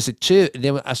 And I said, two, and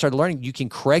then I started learning you can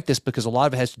correct this, because a lot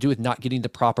of it has to do with not getting the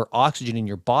proper oxygen in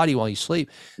your body while you sleep.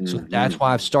 So that's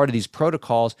why I've started these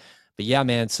protocols. But yeah,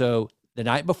 man, so the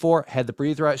night before, had the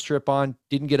breathe right strip on,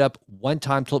 didn't get up one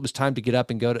time till it was time to get up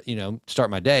and go to, you know, start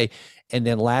my day. And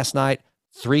then last night,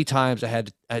 3 times I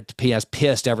had to pee. I was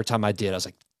pissed every time I did. I was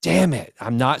like, damn it,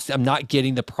 I'm not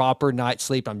getting the proper night's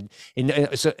sleep.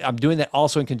 So I'm doing that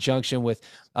also in conjunction with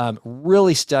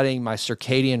really studying my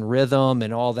circadian rhythm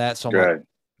and all that. So I'm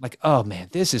like, oh man,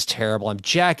 this is terrible. I'm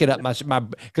jacking up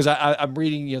because I'm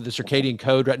reading, you know, the circadian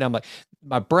code right now. I'm like,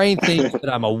 my brain thinks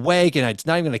that I'm awake, and it's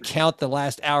not even going to count the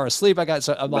last hour of sleep I got.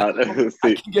 So I'm like,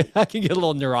 I can get a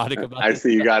little neurotic about it. I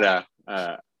see you got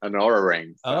an Aura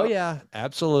ring. So. Oh yeah,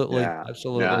 absolutely,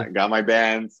 absolutely. Yeah, got my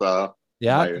band. So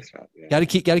yeah, got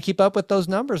to keep up with those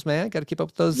numbers, man. Got to keep up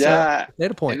with those data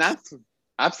points. And that's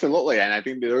absolutely, and I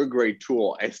think they're a great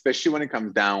tool, especially when it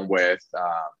comes down with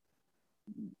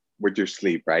your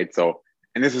sleep, right? So,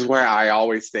 and this is where I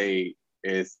always say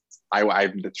is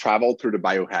I've traveled through the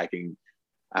biohacking,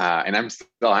 and I'm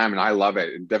still am, and I love it.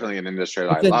 It's definitely an industry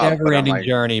that I love. It's a never-ending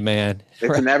journey, man.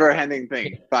 It's a never-ending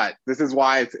thing, but this is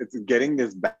why it's getting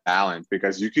this balance,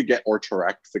 because you could get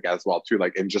orthorexic as well too,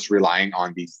 like, and just relying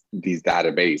on these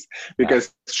database,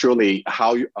 because surely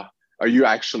how are you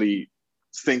actually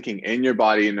thinking in your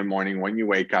body in the morning when you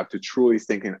wake up, to truly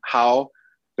thinking, how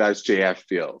does JF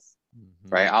feels,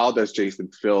 right? How does Jason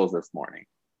feels this morning,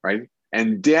 right?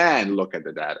 And then look at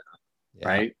the data.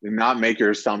 Right? And not make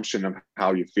your assumption of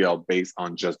how you feel based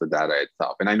on just the data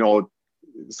itself. And I know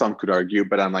some could argue,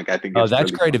 but I'm like, I think that's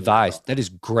really great advice. That is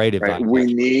great advice.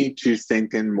 We need to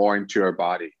sink in more into our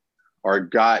body, our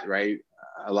gut, right?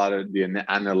 A lot of the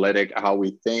analytic, how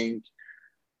we think.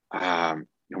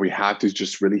 We have to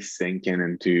just really sink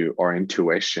into our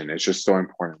intuition. It's just so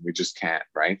important. We just can't,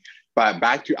 right? But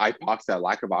back to hypoxia,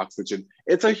 lack of oxygen.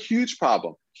 It's a huge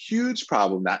problem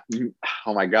that,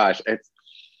 oh my gosh, it's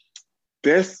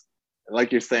this,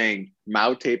 like you're saying,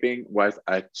 mouth taping was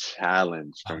a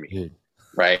challenge for me,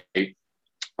 right?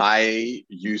 I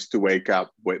used to wake up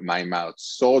with my mouth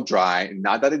so dry.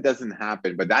 Not that it doesn't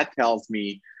happen, but that tells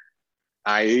me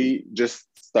I just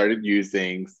started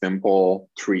using simple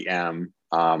 3M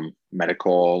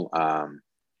medical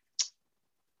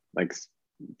like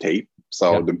tape.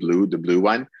 So the blue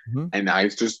one. And I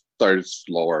just started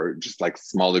slower, just like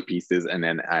smaller pieces, and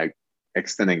then I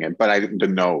extending it, but the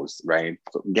nose, right?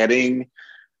 So doing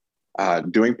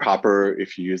proper,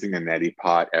 if you're using a neti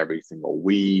pot every single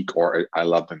week, or I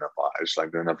love the navage.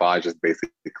 Like the navage is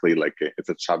basically like it's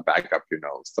a chop back up your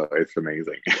nose, so it's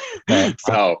amazing.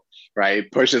 So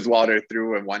right, pushes water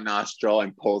through in one nostril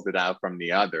and pulls it out from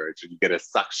the other. So you get a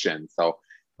suction. So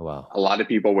a lot of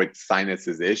people with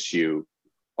sinuses issue,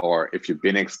 or if you've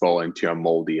been exposed into a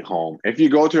moldy home, if you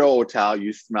go to a hotel,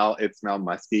 you smell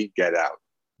musky, get out.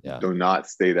 Yeah. Do not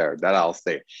stay there. That I'll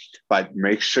say. But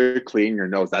make sure you clean your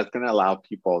nose. That's going to allow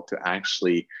people to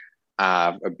actually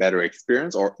have a better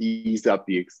experience or ease up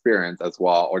the experience as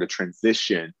well, or the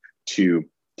transition to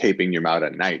taping your mouth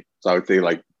at night. So I would say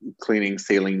like cleaning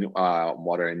saline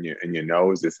water in your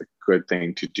nose is a good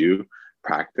thing to do,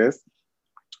 practice.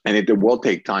 And it will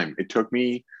take time. It took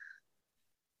me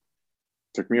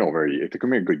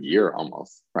a good year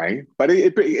almost, right? But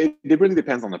it really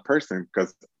depends on the person,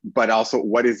 but also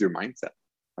what is your mindset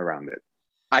around it?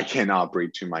 I cannot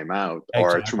breathe through my mouth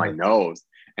or through my Exactly. nose,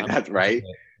 and I'm that's right.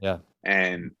 yeah.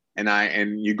 And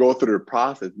you go through the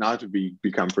process not to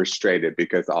become frustrated,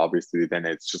 because obviously then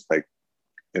it's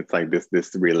like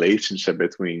this relationship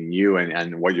between you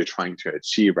and what you're trying to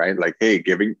achieve, right? Like, hey,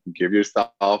 give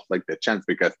yourself like the chance,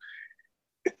 because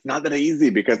it's not that easy,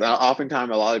 because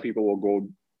oftentimes a lot of people will go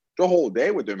the whole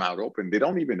day with their mouth open. They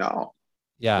don't even know.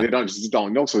 Yeah. They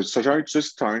don't know. So start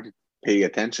to pay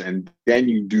attention, and then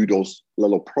you do those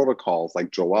little protocols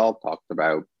like Joel talked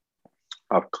about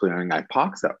of clearing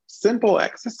hypoxia. Simple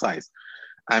exercise.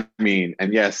 I mean,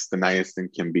 and yes, the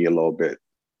niacin can be a little bit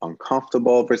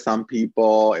uncomfortable for some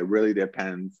people. It really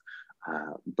depends.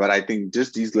 But I think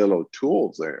just these little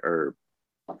tools are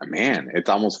man, it's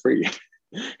almost free.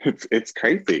 It's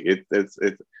crazy. It's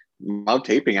mouth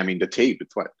taping. I mean, the tape,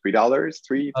 it's what, $3,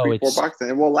 Oh, it's $4, and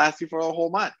it will last you for a whole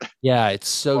month yeah, it's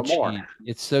so or more. cheap.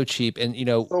 It's so cheap. And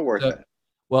So worth it.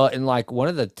 well, and like one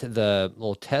of the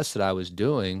little tests that I was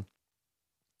doing,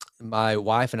 my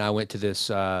wife and I went to this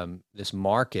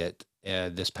market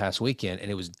this past weekend,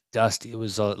 and it was dusty. It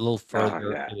was a little Oh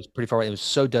further. yeah. It was pretty far away. It was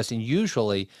so dusty. And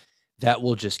usually that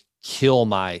will just kill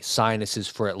my sinuses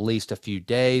for at least a few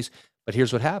days. But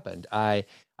here's what happened. I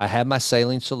had my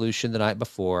saline solution the night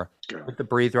before, put the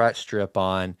Breathe Right strip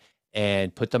on,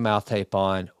 and put the mouth tape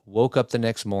on. Woke up the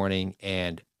next morning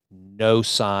and no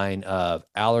sign of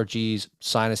allergies,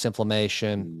 sinus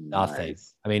inflammation, nothing.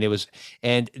 Nice. I mean, it was.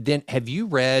 And then, have you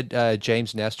read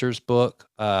James Nestor's book,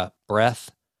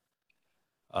 Breath?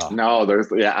 Oh, No,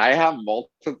 I have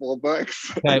multiple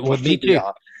books. okay. Well, To me be too.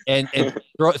 honest. And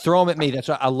throw them at me. That's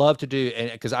what I love to do,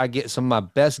 and because I get some of my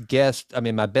best guests. I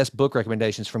mean, my best book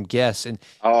recommendations from guests, and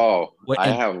Oh, what I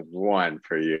and have one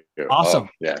for you. Oh awesome,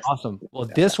 yes. awesome. Well,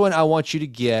 Yeah. this one I want you to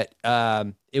get.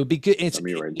 It would be good. Let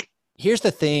me read. Here's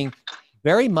the thing,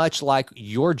 very much like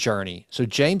your journey. So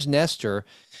James Nestor,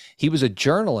 he was a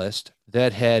journalist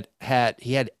that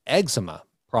he had eczema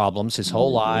problems his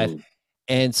whole life. Mhm.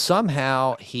 And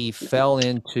somehow he fell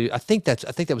into, I think that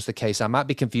was the case. I might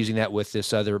be confusing that with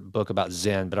this other book about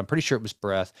Zen, but I'm pretty sure it was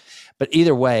Breath. But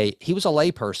either way, he was a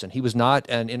layperson. He was not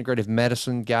an integrative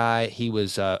medicine guy. He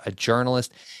was a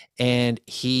journalist, and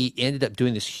he ended up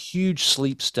doing this huge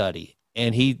sleep study.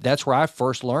 And that's where I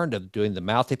first learned of doing the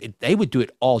mouth tape. They would do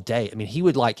it all day. I mean, he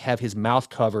would like have his mouth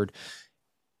covered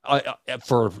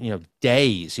for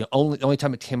days. Only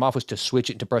time it came off was to switch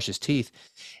it and to brush his teeth.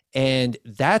 And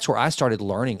that's where I started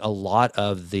learning a lot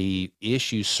of the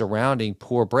issues surrounding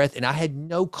poor breath. And I had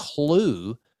no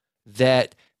clue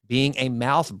that being a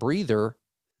mouth breather,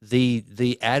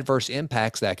 the adverse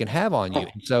impacts that can have on you.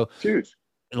 Oh, And so huge.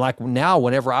 like now,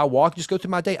 whenever I walk, just go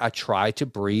through my day, I try to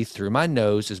breathe through my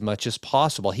nose as much as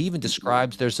possible. He even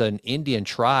describes there's an Indian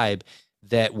tribe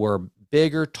that were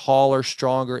bigger, taller,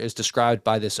 stronger, is described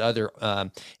by this other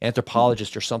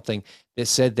anthropologist or something that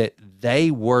said that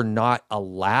they were not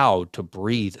allowed to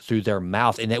breathe through their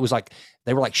mouth. And it was like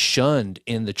they were like shunned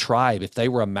in the tribe if they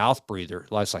were a mouth breather.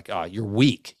 It's like, oh, you're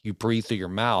weak. You breathe through your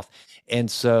mouth. And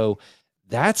so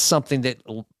that's something that,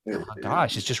 oh my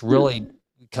gosh, it's just really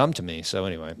come to me. So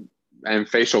anyway. And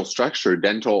facial structure,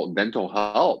 dental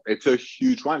health. It's a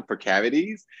huge one for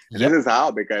cavities. And this Yep. is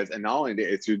how, because and not only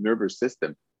it's your nervous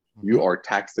system. Mhm. You are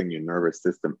taxing your nervous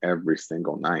system every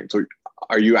single night. So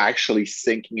are you actually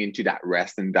sinking into that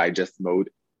rest and digest mode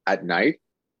at night?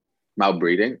 Mouth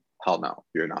breathing? Hell no,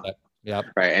 you're not. Yep. Yep.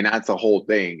 Right. And that's the whole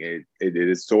thing. It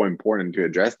is so important to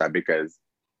address that, because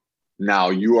now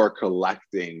you are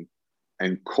collecting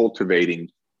and cultivating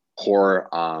poor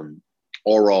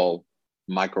oral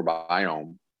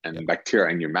microbiome and Yep.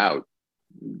 bacteria in your mouth.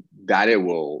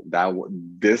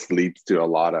 This leads to a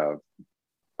lot of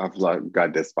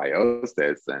gut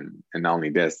dysbiosis, and not only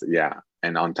this, yeah.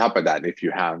 And on top of that, if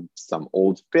you have some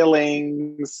old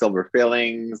fillings, silver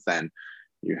fillings, and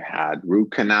you had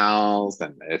root canals,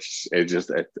 and it's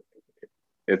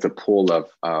a pool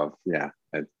of yeah.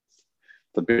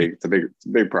 It's a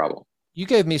big problem. You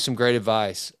gave me some great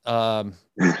advice.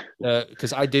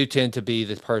 Because I do tend to be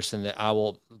the person that I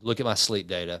will look at my sleep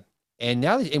data. And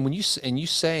now, and when you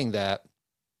saying that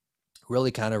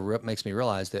really kind of makes me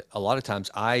realize that a lot of times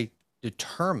I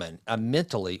determine, I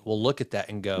mentally will look at that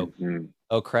and go, Hmm.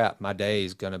 oh crap, my day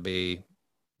is going to be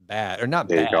bad, or not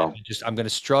There you bad, go. but just I'm going to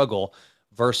struggle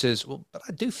versus, well, but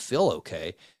I do feel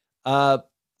okay. Uh,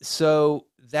 so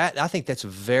that, I think that's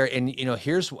very, and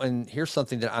here's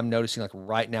something that I'm noticing like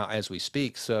right now as we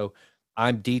speak. So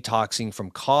I'm detoxing from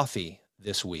coffee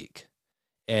this week,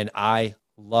 and I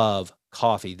love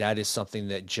coffee. That is something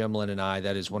that Jimlin and I,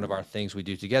 that is one of our things we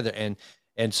do together.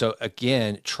 And so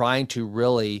again, trying to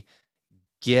really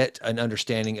get an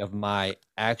understanding of my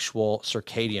actual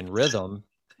circadian rhythm,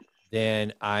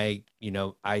 then I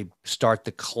start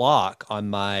the clock on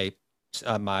my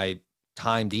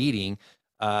timed eating,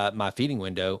 my feeding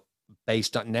window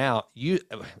based on now you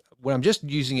when I'm just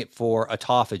using it for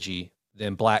autophagy,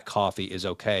 then black coffee is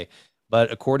okay.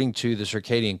 But according to the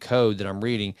circadian code that I'm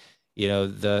reading,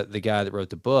 the guy that wrote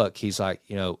the book, he's like,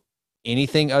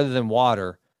 anything other than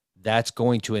water, that's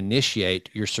going to initiate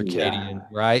your circadian, Yeah.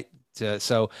 right?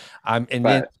 So and then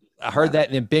But I heard yeah, that,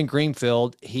 and then Ben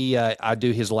Greenfield, I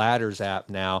do his ladders app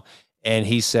now, and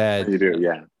he said, you do.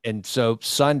 Yeah. and so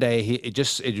Sunday,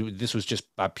 this was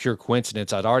just by pure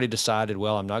coincidence. I'd already decided,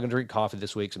 well, I'm not going to drink coffee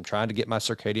this week. So I'm trying to get my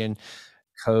circadian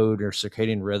code or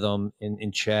circadian rhythm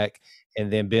in check.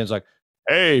 And then Ben's like,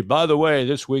 hey, by the way,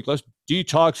 this week, let's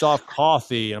detox off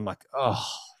coffee. And I'm like, oh,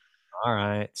 all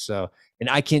right. So, and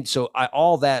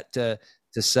all that to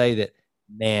say that,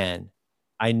 man,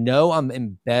 I know I'm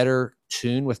in better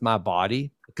tune with my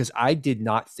body because I did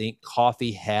not think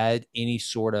coffee had any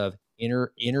sort of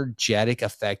energetic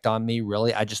effect on me.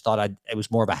 Really, I just thought it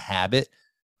was more of a habit,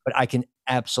 but I can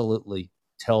absolutely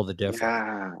tell the difference.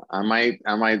 Yeah.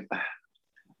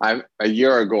 A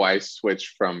year ago, I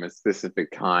switched from a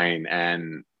specific kind,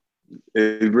 and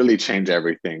it really changed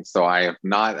everything. So I have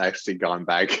not actually gone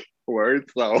back forward.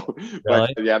 So, but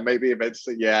Really? yeah, maybe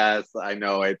eventually. Yes, I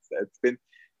know it's been,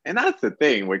 and that's the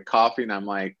thing with coffee. And I'm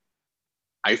like,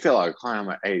 I feel like I'm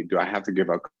like, hey, do I have to give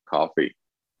up coffee?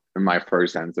 And my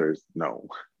first answer is no.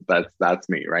 That's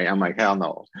me, right? I'm like, hell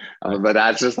no. Right. But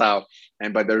that's just how.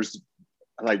 But there's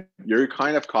like your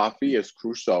kind of coffee is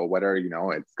crucial, whether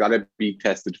it's got to be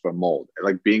tested for mold,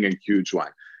 like being a huge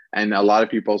one. And a lot of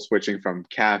people switching from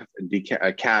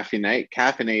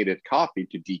caffeinated coffee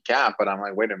to decaf, but I'm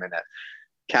like, wait a minute,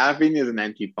 caffeine is an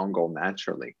antifungal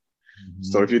naturally.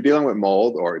 So Mhm. if you're dealing with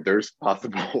mold or there's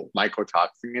possible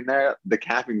mycotoxin in there, the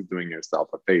caffeine's doing yourself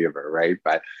a favor, right?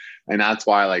 But and that's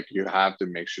why like you have to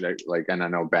make sure that like, and I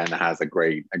know Ben has a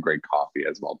great coffee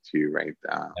as well too, right?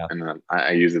 Yeah. And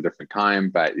I use a different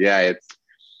kind, but yeah, it's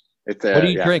What do a you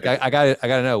yeah. drink? I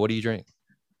gotta know. What do you drink?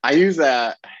 I use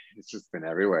a. It's just been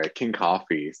everywhere. King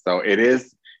Coffee. So it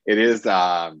is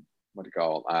what do you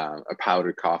call a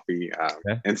powdered coffee,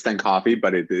 Okay. instant coffee,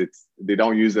 but it's they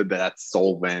don't use it that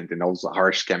solvent and those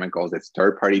harsh chemicals. It's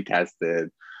third party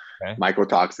tested, Okay.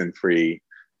 mycotoxin free,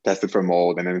 tested for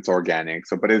mold, and then it's organic.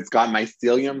 So, but it's got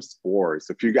mycelium spores.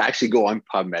 So if you actually go on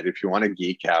PubMed, if you want to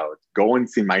geek out, go and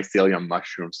see mycelium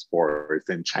mushroom spores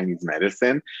in Chinese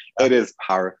medicine. Yeah. It is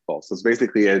powerful. So it's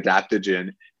basically an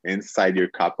adaptogen inside your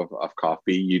cup of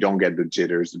coffee. You don't get the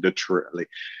jitters, the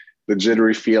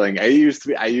jittery feeling.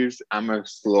 I'm a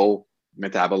slow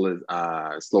metabolism,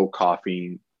 slow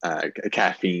caffeine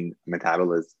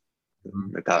metabolism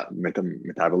Mhm.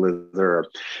 metabolizer.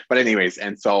 But anyways,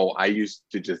 and so I used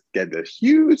to just get this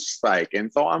huge spike,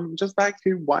 and so I'm just back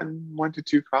to one to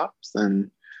two cups, and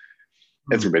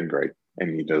it's Hmm. been great.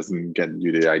 And he doesn't get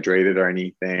you dehydrated or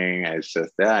anything. It's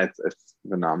just it's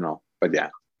phenomenal. But yeah,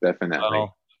 definitely.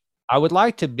 Well, I'd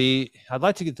like to get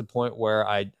to the point where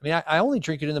I only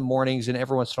drink it in the mornings, and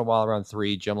every once in a while around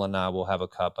 3, Jim and I will have a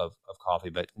cup of coffee,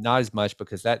 but not as much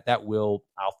because I'll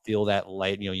feel that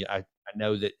late. I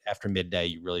know that after midday,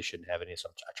 you really shouldn't have any. So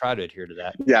I try to adhere to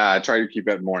that. Yeah, I try to keep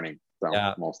it morning. So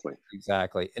Yeah, mostly.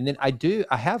 exactly. And then I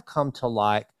have come to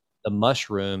like the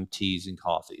mushroom teas and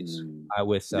coffees,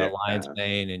 with Yeah. lion's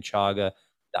mane and chaga.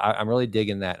 I'm really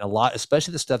digging that, and a lot,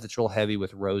 especially the stuff that's real heavy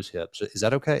with rose hips. Is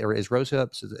that okay, or is rose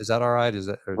hips? Is that all right? Is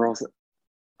that or, Rose,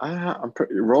 I'm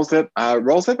pretty rosehip.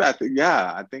 Rosehip. I think.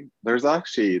 Yeah, I think there's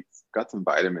actually it's got some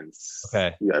vitamins.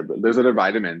 okay? Yeah, but there's other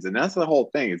vitamins, and that's the whole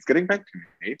thing. It's getting back to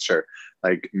nature.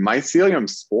 Like mycelium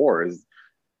spores.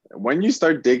 When you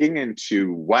start digging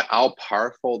into how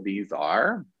powerful these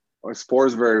are,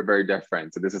 spores are very very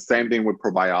different. So there's the same thing with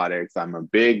probiotics. I'm a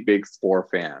big spore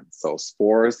fan. So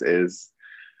spores is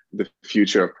the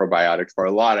future of probiotics for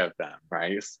a lot of them,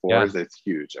 right? Yeah. Spores is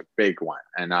huge, a big one.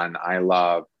 And then I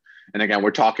love, and again, we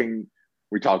talk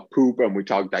poop and we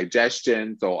talk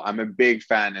digestion. So I'm a big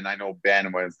fan. And I know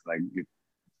Ben was like, you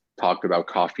talked about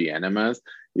coffee enemas.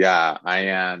 Yeah, I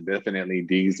am definitely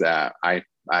these.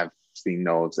 I've seen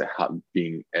those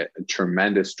being a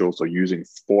tremendous tool. So using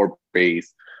spore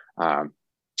based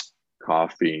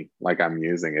coffee like I'm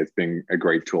using, it's been a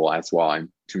great tool as well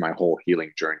into my whole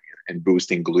healing journey and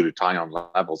boosting glutathione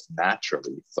levels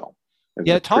naturally. So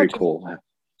Yeah, it's pretty cool.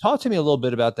 talk to me a little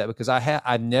bit about that, because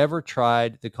I've never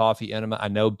tried the coffee enema. I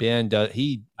know Ben does.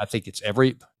 I think it's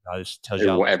I just tells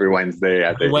y'all Every Wednesday, I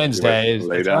every think Wednesday.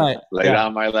 lay That's right. Yeah.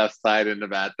 down my left side in the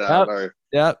bathtub. Yep. Or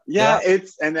Yep. yeah, Yep.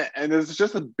 and it's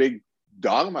just a big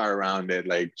dogma around it,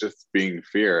 like just being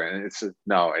fear, and it's just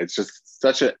no, it's just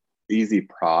such a easy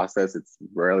process. It's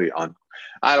really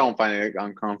I don't find it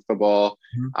uncomfortable.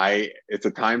 It's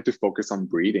a time to focus on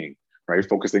breathing, right?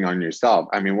 Focusing on yourself.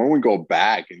 I mean, when we go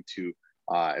back into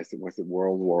was it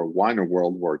World War I or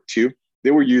World War II,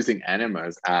 they were using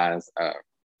enemas as a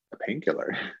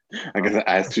painkiller, I guess,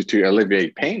 as to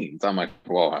alleviate pains. I'm like,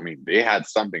 well, I mean, they had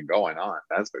something going on,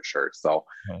 that's for sure. So,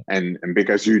 and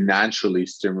because you naturally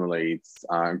stimulates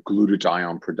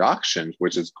glutathione production,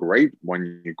 which is great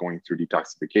when you're going through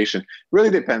detoxification. Really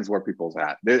depends where people's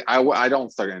at. I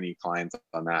don't start any clients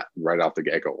on that right off the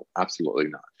get-go. Absolutely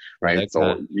not. Right.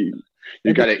 So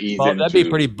you got to ease into. That'd be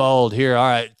pretty bold here. All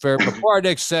right, before our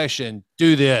next session,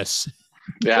 do this.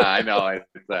 Yeah, I know.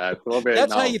 It's a little bit.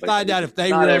 That's how you find out if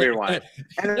they not really. Everyone,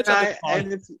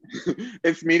 and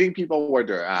it's meeting people where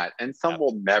they're at, and some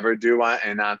will never do it,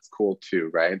 and that's cool too,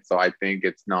 right? So I think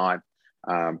it's not,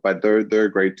 but they're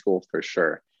a great tool for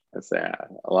sure. It's a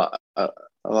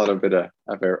little bit of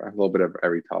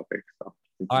every topic. So.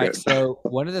 All right. So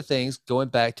one of the things, going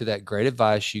back to that great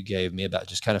advice you gave me about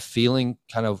just kind of feeling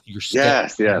kind of your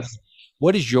step. Yes.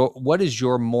 What is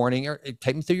your morning, or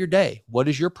take me through your day? What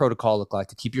does your protocol look like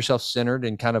to keep yourself centered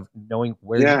and kind of knowing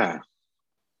where?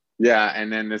 Yeah.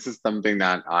 And then this is something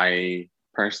that I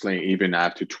personally even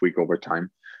have to tweak over time.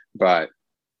 But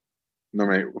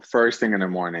normally, first thing in the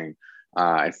morning,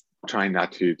 I try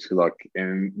not to look.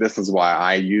 And this is why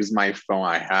I use my phone.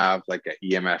 I have like an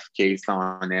EMF case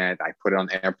on it. I put it on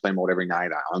airplane mode every night.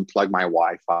 I unplug my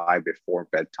Wi-Fi before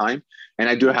bedtime. And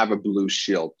I do have a blue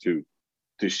shield to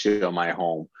shield my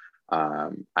home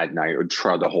at night or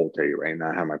throughout the whole day, right? And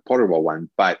I have my portable one.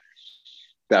 But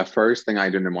the first thing I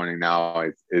do in the morning now,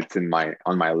 it's on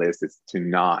my list, is to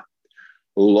not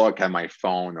look at my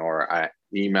phone or at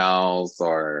emails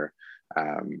or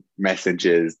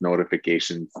messages,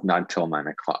 notifications, not till 9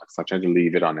 o'clock. So I try to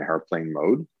leave it on airplane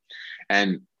mode.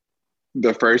 And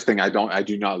the first thing, I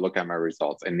do not look at my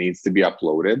results. It needs to be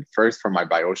uploaded first from my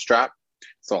BioStrap.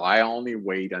 So I only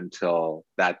wait until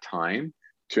that time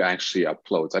to actually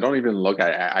upload. So I don't even look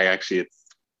at it.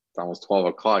 It's almost 12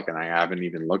 o'clock and I haven't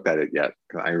even looked at it yet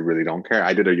because I really don't care.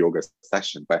 I did a yoga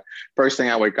session, but first thing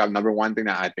I wake up, number one thing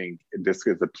that I think this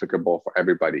is applicable for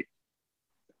everybody.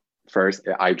 First,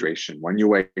 hydration. When you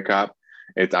wake up,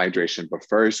 it's hydration. But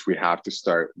first, we have to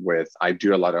start with, I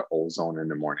do a lot of ozone in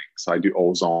the morning. So I do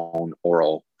ozone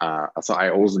oral. So I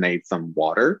ozonate some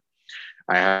water.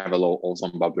 I have a little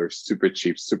ozone bubbler, super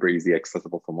cheap, super easy,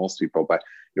 accessible for most people. But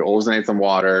you ozonate some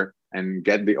water and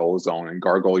get the ozone and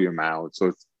gargle your mouth.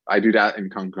 So I do that in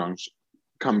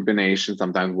combination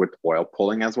sometimes with oil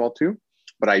pulling as well too.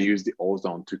 But I use the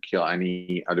ozone to kill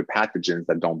any other pathogens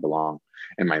that don't belong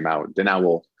in my mouth. Then I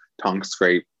will tongue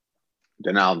scrape.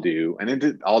 Then I'll do,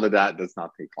 and all of that does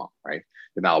not take long, right?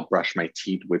 Then I'll brush my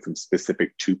teeth with some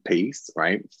specific toothpaste,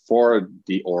 right, for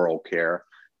the oral care.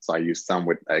 So I use some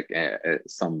with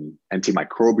some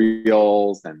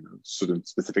antimicrobials and certain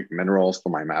specific minerals for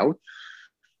my mouth.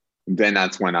 Then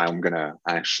that's when I'm gonna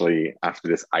actually, after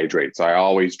this, hydrate. So I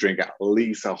always drink at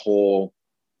least a whole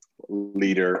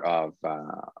liter of.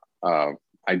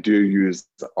 I do use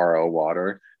RO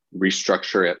water,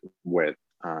 restructure it with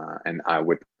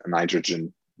with a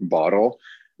nitrogen bottle.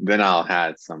 Then I'll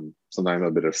add sometimes a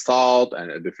little bit of salt and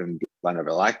a different blend of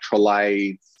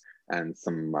electrolytes and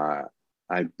some.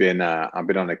 I've been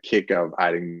on a kick of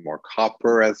adding more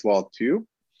copper as well too.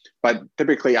 But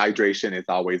typically hydration is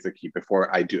always the key.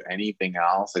 Before I do anything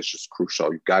else, it's just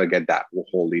crucial. You've got to get that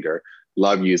whole liter.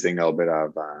 Love using a little bit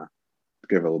of,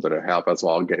 give a little bit of help as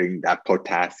well, getting that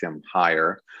potassium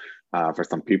higher. For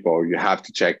some people, you have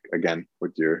to check again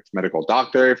with your medical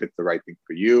doctor if it's the right thing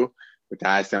for you.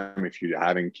 Potassium, if you're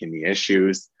having kidney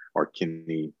issues or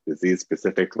kidney disease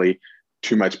specifically,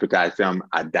 too much potassium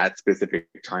at that specific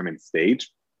time and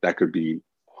stage, that could be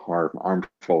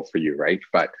harmful for you, right?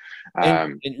 But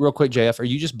and real quick, JF, are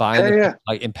you just buying it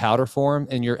like in powder form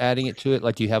and you're adding it to it?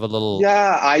 Like, do you have a little?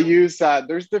 Yeah, I use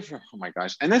there's different. Oh my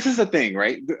gosh! And this is the thing,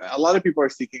 right? A lot of people are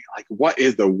seeking like, what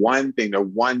is the one thing, the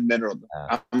one mineral?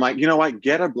 I'm like, you know what?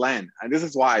 Get a blend. And this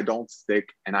is why I don't stick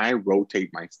and I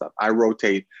rotate my stuff. I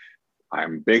rotate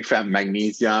I'm a big fan.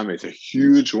 Magnesium is a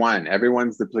huge one.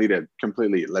 Everyone's depleted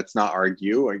completely. Let's not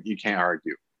argue. You can't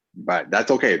argue, but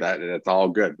that's okay. That's all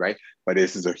good, right? But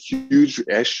this is a huge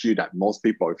issue that most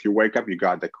people, if you wake up, you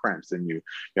got the cramps and you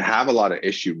have a lot of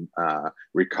issue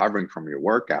recovering from your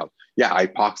workout. Yeah,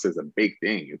 hypoxia is a big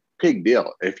thing, big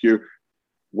deal. If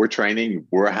we're training,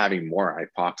 we're having more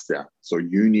hypoxia, so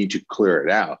you need to clear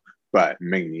it out. But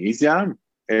magnesium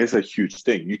is a huge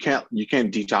thing. You can't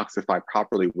detoxify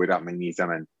properly without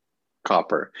magnesium and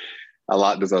copper.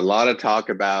 There's a lot of talk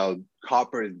about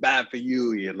copper is bad for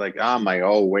you. You're like,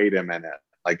 oh, wait a minute.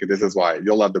 Like, this is why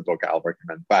you'll love the book I'll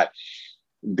recommend. But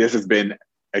this has been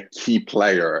a key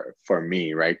player for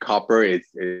me, right? Copper it's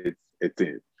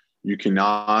you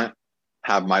cannot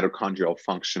have mitochondrial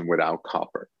function without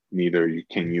copper. Neither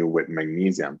can you with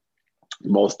magnesium.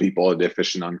 Most people are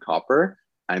deficient on copper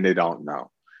and they don't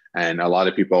know. And a lot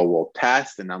of people will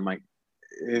test, and I'm like,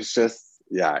 it's just,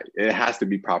 yeah, it has to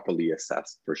be properly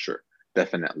assessed for sure.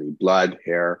 Definitely blood,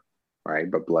 hair, right?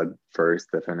 But blood first,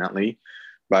 definitely.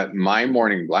 But my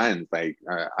morning blends, like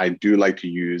I do like to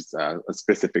use a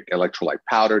specific electrolyte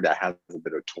powder that has a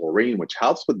bit of taurine, which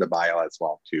helps with the bile as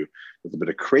well too. There's a bit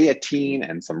of creatine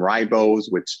and some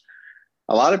ribose, which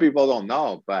a lot of people don't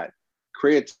know, but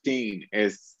creatine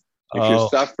is, if you're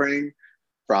suffering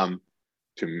from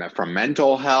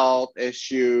mental health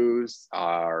issues,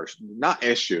 or not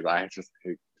issues, I just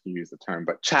hate to use the term,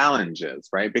 but challenges,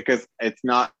 right? Because it's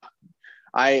not,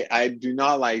 I do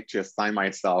not like to assign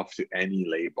myself to any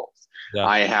labels. Yeah.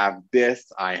 I have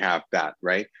this, I have that,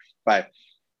 right? But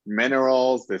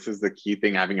minerals, this is the key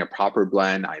thing, having a proper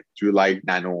blend. I do like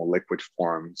nano liquid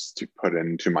forms to put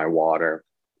into my water.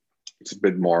 It's a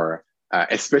bit more,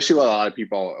 especially with a lot of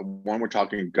people, when we're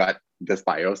talking gut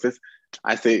dysbiosis,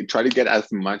 I say try to get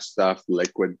as much stuff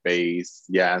liquid based.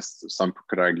 Yes, some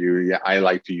could argue, yeah, I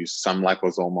like to use some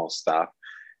liposomal stuff.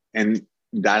 And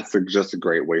that's just a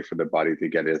great way for the body to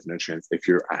get its nutrients if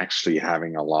you're actually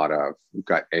having a lot of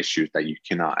gut issues that you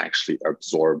cannot actually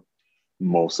absorb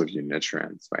most of your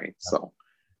nutrients, right? So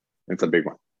it's a big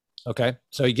one. Okay.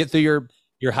 So you get through your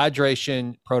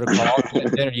hydration protocol.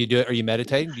 Then are you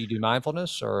meditating? Do you do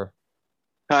mindfulness or?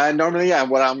 Normally, yeah,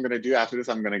 what I'm going to do after this,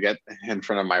 I'm going to get in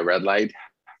front of my red light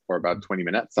for about 20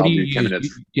 minutes. I'll do 10 minutes.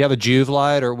 Do you have a Juve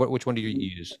light, or which one do you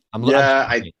use? I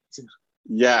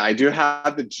do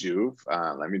have the Juve.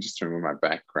 Let me just remove my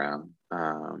background.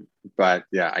 But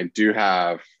yeah, I do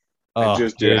have.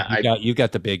 You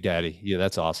got the Big Daddy. Yeah,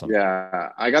 that's awesome.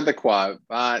 Yeah, I got the quad.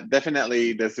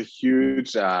 Definitely, there's a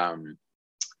huge. Yeah,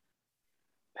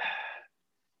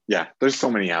 there's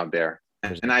so many out there,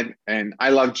 and I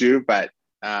love Juve, but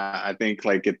I think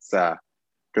like it's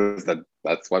because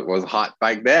that's what was hot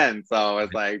back then. So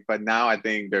it's like, but now I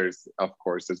think there's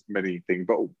many things,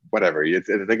 but whatever. I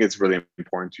think it's really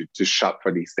important to shop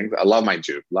for these things. I love my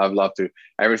Juve. Love to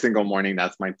every single morning.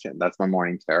 That's my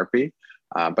morning therapy.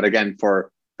 But again,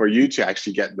 for you to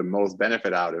actually get the most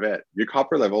benefit out of it, your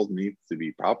copper levels needs to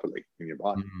be properly in your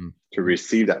body to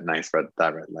receive that nice red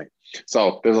light.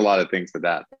 So there's a lot of things for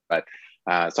that. But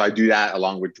so I do that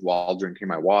along with while drinking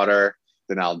my water.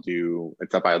 Then I'll do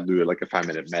like a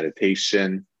 5-minute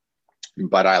meditation.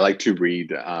 But I like to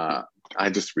read. I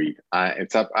just read.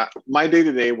 It's up. My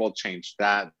day-to-day will change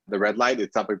that. The red light,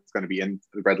 it's going to be in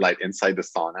the red light inside the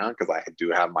sauna because I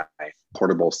do have my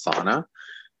portable sauna.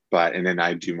 And then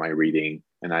I do my reading,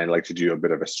 and I like to do a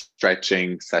bit of a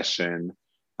stretching session.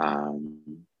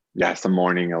 Some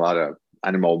morning, a lot of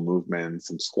animal movements,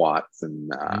 some squats, and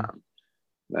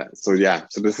so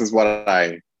this is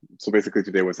so basically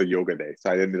today was a yoga day. So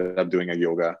I ended up doing a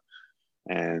yoga,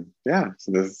 and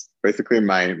so this is basically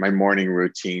my morning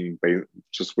routine,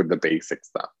 just with the basic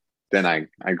stuff. Then I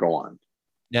go on.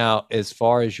 Now, as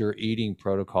far as your eating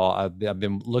protocol, I've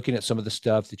been looking at some of the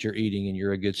stuff that you're eating, and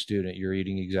you're a good student. You're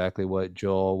eating exactly what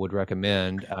Joel would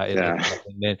recommend.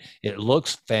 It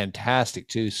looks fantastic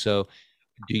too. So,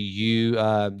 do you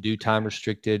do time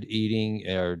restricted eating,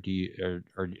 or do you,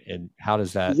 and how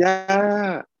does that?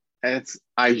 Yeah,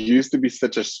 I used to be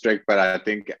such a strict, but I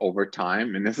think over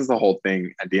time, and this is the whole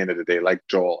thing. At the end of the day, like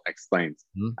Joel explains,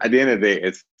 at the end of the day,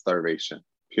 it's starvation.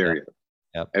 Period.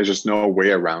 Yep. There's just no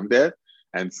way around it.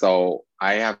 And so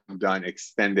I have done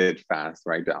extended fast,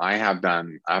 right? I've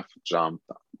jumped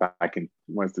back in,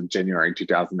 January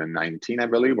 2019, I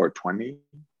believe, or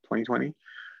 2020.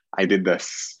 I did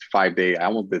this 5-day, I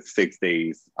almost did 6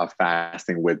 days of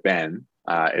fasting with Ben.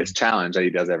 It's challenge that he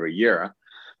does every year.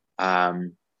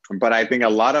 But I think a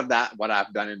lot of that, what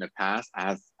I've done in the past,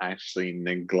 has actually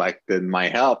neglected my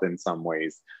health in some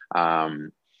ways.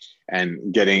 And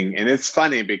it's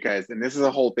funny because, and this is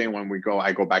a whole thing when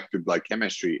I go back to blood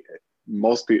chemistry,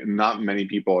 most people, not many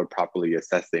people are properly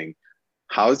assessing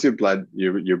how's your blood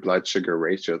sugar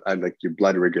ratio, like your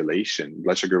blood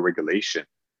sugar regulation.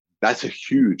 That's a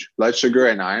huge blood sugar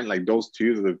and iron. Like those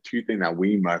two are the two things that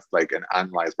we must like and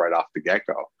analyze right off the get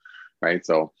go, right?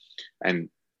 So, and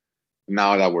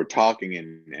now that we're talking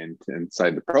and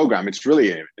inside the program,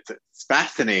 it's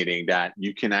fascinating that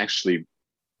you can actually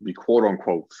be quote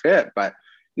unquote fit, but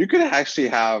you could actually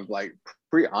have like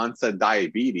pre-onset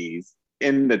diabetes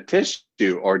in the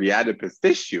tissue or the adipose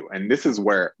tissue. And this is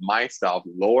where myself,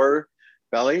 lower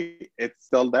belly, it's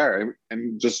still there.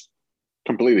 And just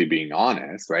completely being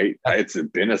honest, right? It's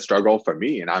been a struggle for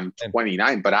me, and I'm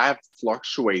 29, but I have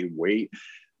fluctuated weight,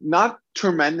 not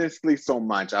tremendously so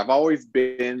much. I've always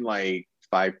been like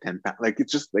 5-10 pounds. Like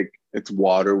it's just like it's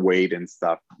water weight and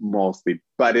stuff mostly,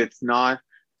 but it's not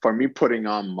for me putting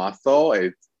on muscle.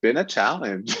 It's been a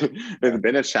challenge. It's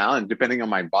been a challenge depending on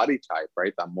my body type,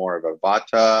 right? I'm more of a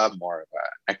Vata, more of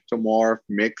a ectomorph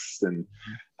mix, and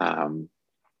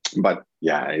but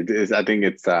yeah, it is. I think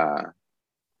it's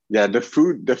yeah, the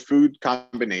food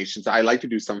combinations. I like to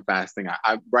do some fasting.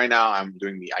 Right now I'm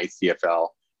doing the ICFL,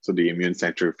 so the immune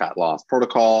centered fat loss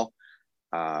protocol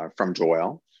from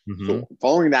Joel. Mm-hmm. So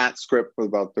following that script for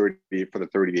about 30 for the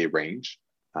 30-day range.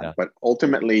 But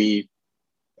ultimately,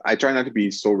 I try not to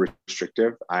be so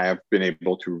restrictive. I have been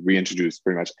able to reintroduce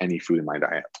pretty much any food in my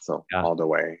diet, so all the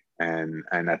way. And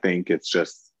I think it's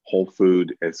just whole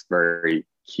food is very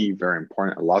key, very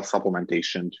important. A lot of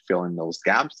supplementation to fill in those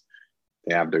gaps.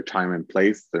 They have their time and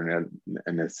place. They're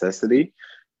a necessity,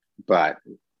 but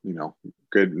you know,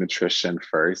 good nutrition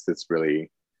first. It's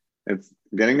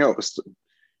getting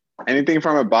anything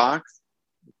from a box.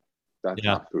 That's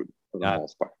not food for the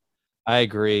most part. I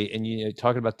agree. And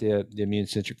talking about the immune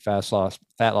centric fat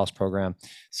loss program.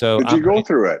 So did you go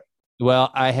through it? Well,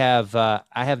 I have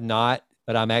not,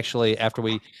 but I'm actually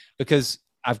because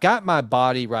I've got my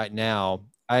body right now.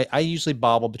 I usually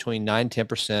bobble between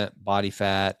 9-10% body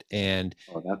fat and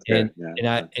that's good.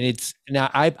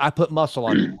 I put muscle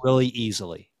on really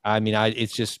easily. I mean,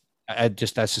 that's just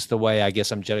the way I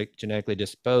guess I'm genetically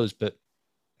disposed, but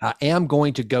I am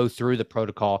going to go through the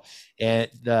protocol. And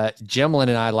Jemlyn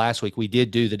and I last week, we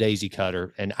did do the daisy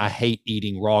cutter, and I hate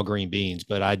eating raw green beans,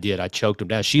 but I did. I choked them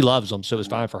down. She loves them, so it was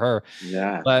fine for her.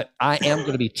 Yeah. But I am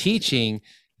going to be teaching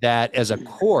that as a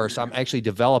course. I'm actually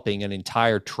developing an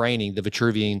entire training, the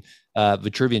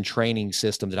Vitruvian training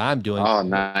system that I'm doing. Oh,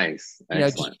 nice.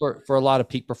 Just for a lot of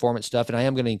peak performance stuff. And I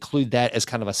am going to include that as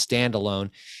kind of a standalone.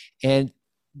 And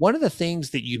one of the things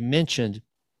that you mentioned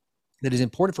that is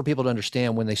important for people to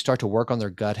understand when they start to work on their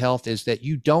gut health is that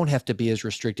you don't have to be as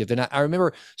restrictive. And I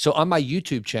remember, so on my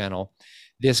YouTube channel,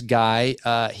 this guy,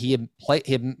 he had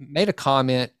made a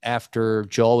comment after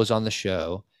Joel was on the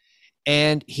show,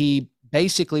 and he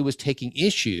basically was taking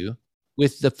issue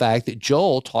with the fact that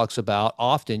Joel talks about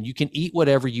often you can eat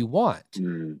whatever you want.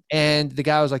 And the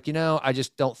guy was like, I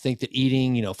just don't think that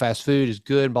eating, fast food is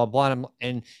good, blah, blah, blah.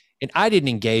 And I didn't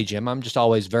engage him. I'm just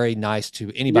always very nice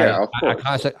to anybody. Yeah, of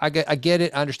course. I get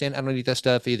it. I understand. I don't eat that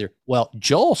stuff either. Well,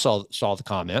 Joel saw the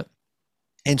comment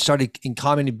and started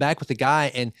commenting back with the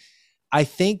guy. And I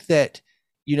think that,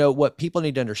 what people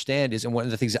need to understand is, and one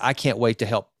of the things that I can't wait to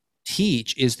help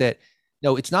teach is that,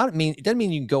 no, it doesn't mean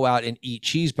you can go out and eat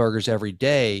cheeseburgers every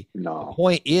day. No. The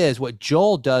point is, what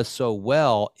Joel does so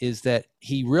well is that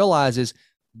he realizes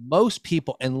most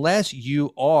people, unless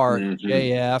you are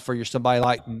JF or you're somebody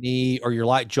like me or you're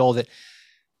like Joel, that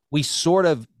we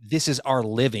this is our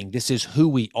living. This is who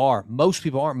we are. Most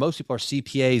people aren't. Most people are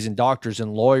CPAs and doctors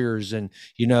and lawyers and,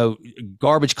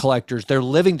 garbage collectors. They're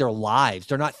living their lives.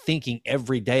 They're not thinking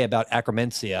every day about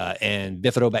Akkermansia and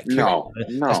bifidobacteria. No.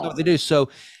 That's not what they do. So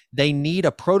they need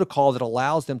a protocol that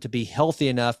allows them to be healthy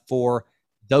enough for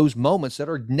those moments that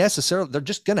are they're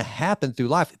just going to happen through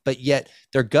life, but yet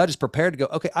their gut is prepared to go,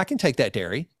 okay, I can take that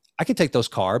dairy. I can take those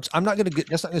carbs. That's not going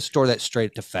to store that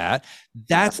straight to fat.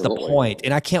 That's Absolutely. The point.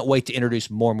 And I can't wait to introduce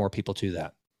more and more people to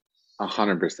that.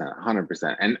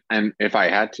 100%. And if I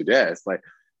had to guess, like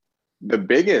the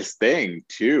biggest thing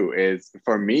too is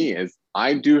for me is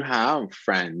I do have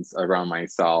friends around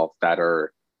myself that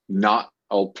are not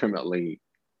ultimately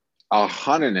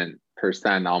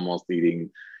 100% almost eating,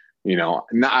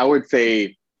 I would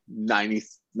say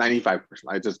 95%.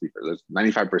 I just be fair.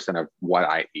 95% of what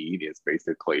I eat is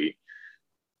basically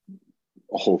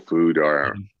whole food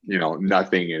or,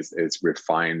 nothing is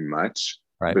refined much.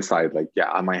 Right. Besides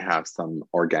I might have some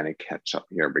organic ketchup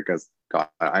here because God,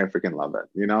 I freaking love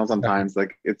it. Sometimes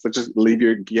it's just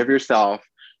give yourself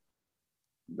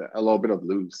a little bit of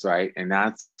loose, right? And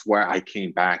that's where I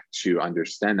came back to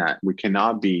understand that we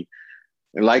cannot be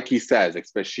like he says,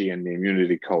 especially in the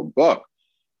immunity code book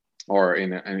or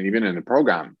and even in the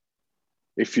program,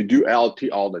 if you do LT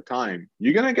all the time,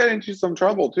 you're gonna get into some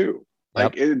trouble too. Yep.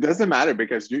 Like it doesn't matter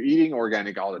because you're eating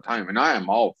organic all the time, and I am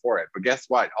all for it. But guess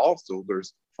what? Also,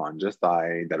 there's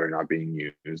fungicide that are not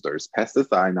being used. There's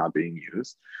pesticide not being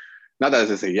used. Not that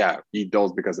I say, yeah, eat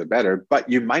those because they're better, but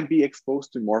you might be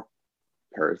exposed to more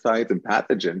parasites and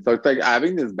pathogens. So it's like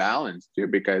having this balance too,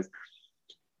 because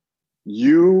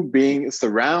you being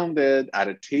surrounded at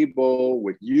a table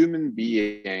with human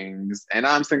beings, and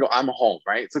I'm single, I'm home,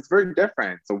 right? So it's very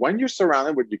different. So when you're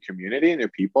surrounded with your community and your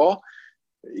people,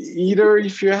 either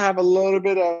if you have a little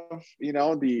bit of,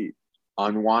 the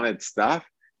unwanted stuff,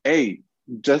 hey,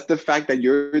 just the fact that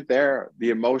you're there, the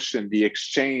emotion, the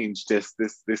exchange, this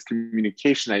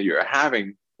communication that you're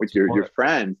having with your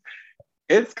friends,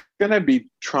 it's gonna be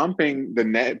trumping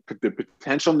the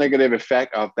potential negative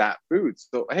effect of that food.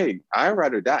 So hey, I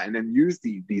rather that, and then use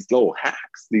these little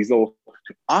hacks, these little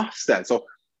to offset. So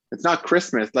it's not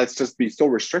Christmas. Let's just be so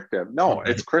restrictive. No,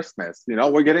 it's Christmas.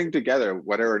 We're getting together,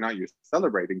 whether or not you're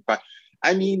celebrating. But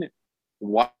I mean,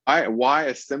 why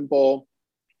a simple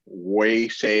whey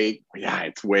shake? Yeah,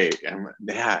 it's whey. And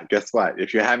yeah, guess what?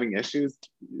 If you're having issues,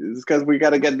 it's because we got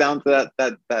to get down to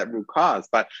that root cause.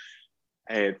 But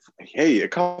it's, hey, a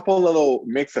couple little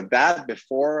mix of that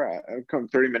before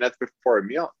 30 minutes before a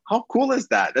meal. How cool is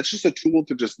that? That's just a tool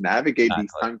to just navigate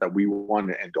these times that we want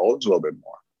to indulge a little bit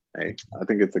more. Hey, I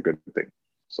think it's a good thing.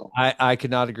 So I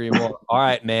could not agree more. All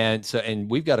right, man. So, and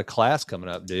we've got a class coming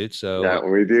up, dude. So yeah,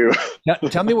 we do.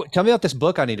 tell me about this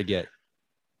book I need to get.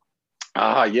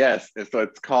 Yes. So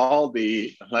it's called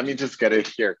let me just get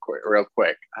it here real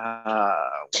quick. Where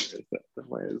is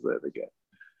it again?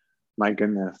 My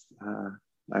goodness. I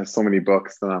have so many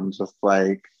books that I'm just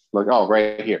like, look,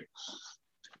 right here.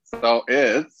 So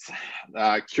it's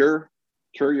Cure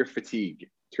Your Fatigue.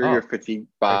 Cure Your Fatigue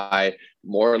by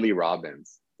Morley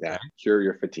Robbins. Yeah, Cure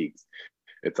Your Fatigues.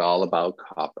 It's all about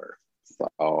copper.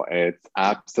 So it's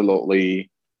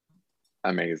absolutely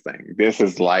amazing. This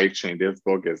is life-changing. This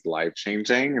book is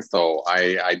life-changing. So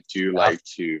I do like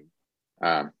to,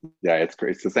 it's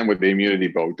great. It's the same with the immunity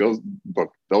book. Those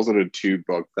are the two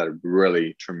books that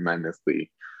really tremendously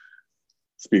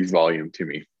speaks volume to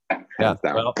me. Yeah.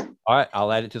 Well, all right.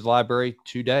 I'll add it to the library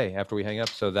today after we hang up.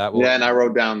 So that will. Yeah, and I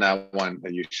wrote down that one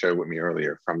that you shared with me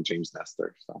earlier from James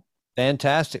Nestor. So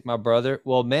fantastic, my brother.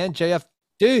 Well, man, JF,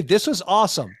 dude, this was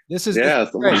awesome. This is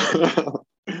great.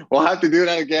 We'll have to do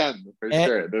that again for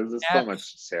sure. There's just so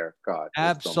much to share. God,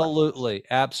 absolutely,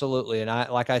 absolutely. And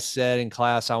like I said in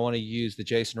class, I want to use the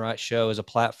Jason Wright Show as a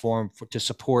platform to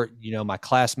support, my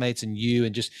classmates and you,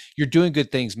 and just you're doing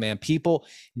good things, man. People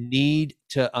need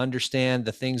to understand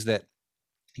the things that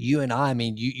you and I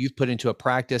mean, you've put into a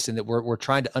practice, and that we're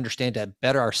trying to understand to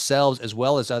better ourselves as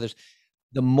well as others.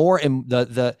 The more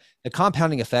the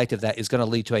compounding effect of that is going to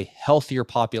lead to a healthier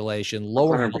population,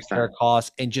 lower healthcare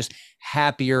costs, and just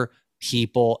happier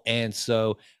people. And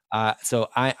so,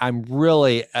 I'm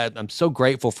really, I'm so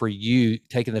grateful for you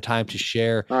taking the time to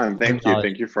share. And thank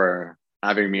you for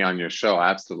having me on your show.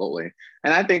 Absolutely.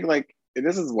 And I think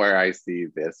this is where I see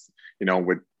this,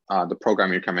 with the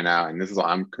program you're coming out, and this is what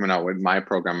I'm coming out with my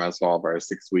program as well, for a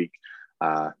 6-week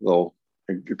little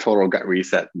total gut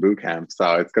reset boot camp.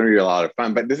 So it's going to be a lot of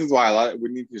fun. But this is why we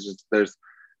need to just, there's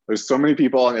so many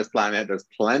people on this planet. There's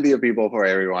plenty of people for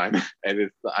everyone. And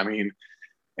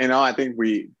I think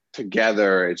we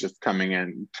together, it's just coming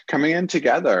in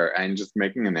together and just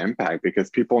making an impact, because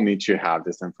people need to have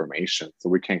this information. So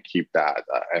we can't keep that.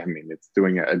 It's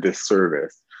doing a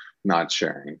disservice not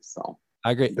sharing. So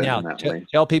I agree. Now,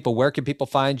 tell people, where can people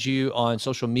find you on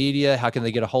social media? How can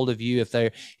they get a hold of you if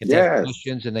they have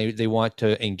questions and they want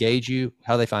to engage you?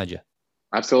 How do they find you?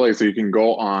 Absolutely. So you can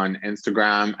go on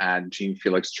Instagram at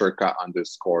Jean-Felix Turcotte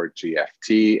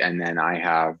 _GFT. And then I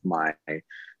have my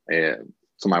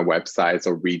website,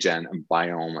 so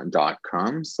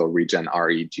regenbiome.com. So regen,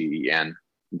 REGEN,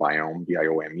 biome,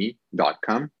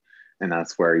 BIOME.com. And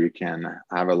that's where you can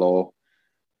have a little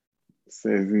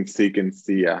seek and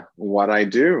see what I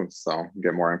do. So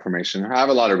get more information. I have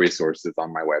a lot of resources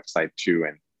on my website too,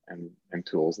 and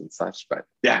tools and such. But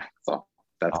yeah, so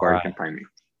that's where you can find me.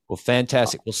 Well,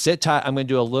 fantastic. Well, sit tight. I'm going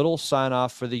to do a little sign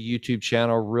off for the YouTube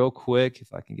channel real quick,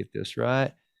 if I can get this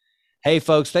right. Hey,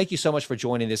 folks, thank you so much for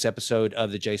joining this episode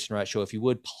of the Jason Wright Show. If you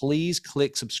would, please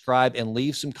click subscribe and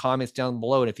leave some comments down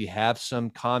below. And if you have some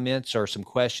comments or some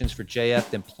questions for JF,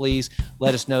 then please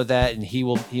let us know that, and he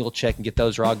will check and get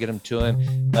those, or I'll get them to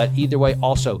him. But either way,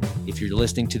 also, if you're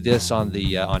listening to this on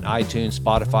the on iTunes,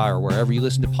 Spotify, or wherever you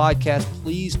listen to podcasts,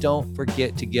 please don't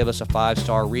forget to give us a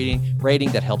 5-star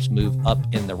rating. That helps move up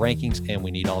in the rankings, and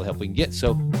we need all the help we can get.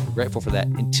 So we're grateful for that.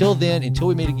 Until then, until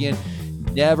we meet again,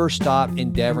 never stop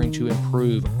endeavoring to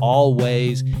improve,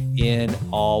 always in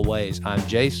all ways. I'm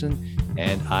Jason,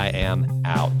 and I am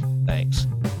out. Thanks.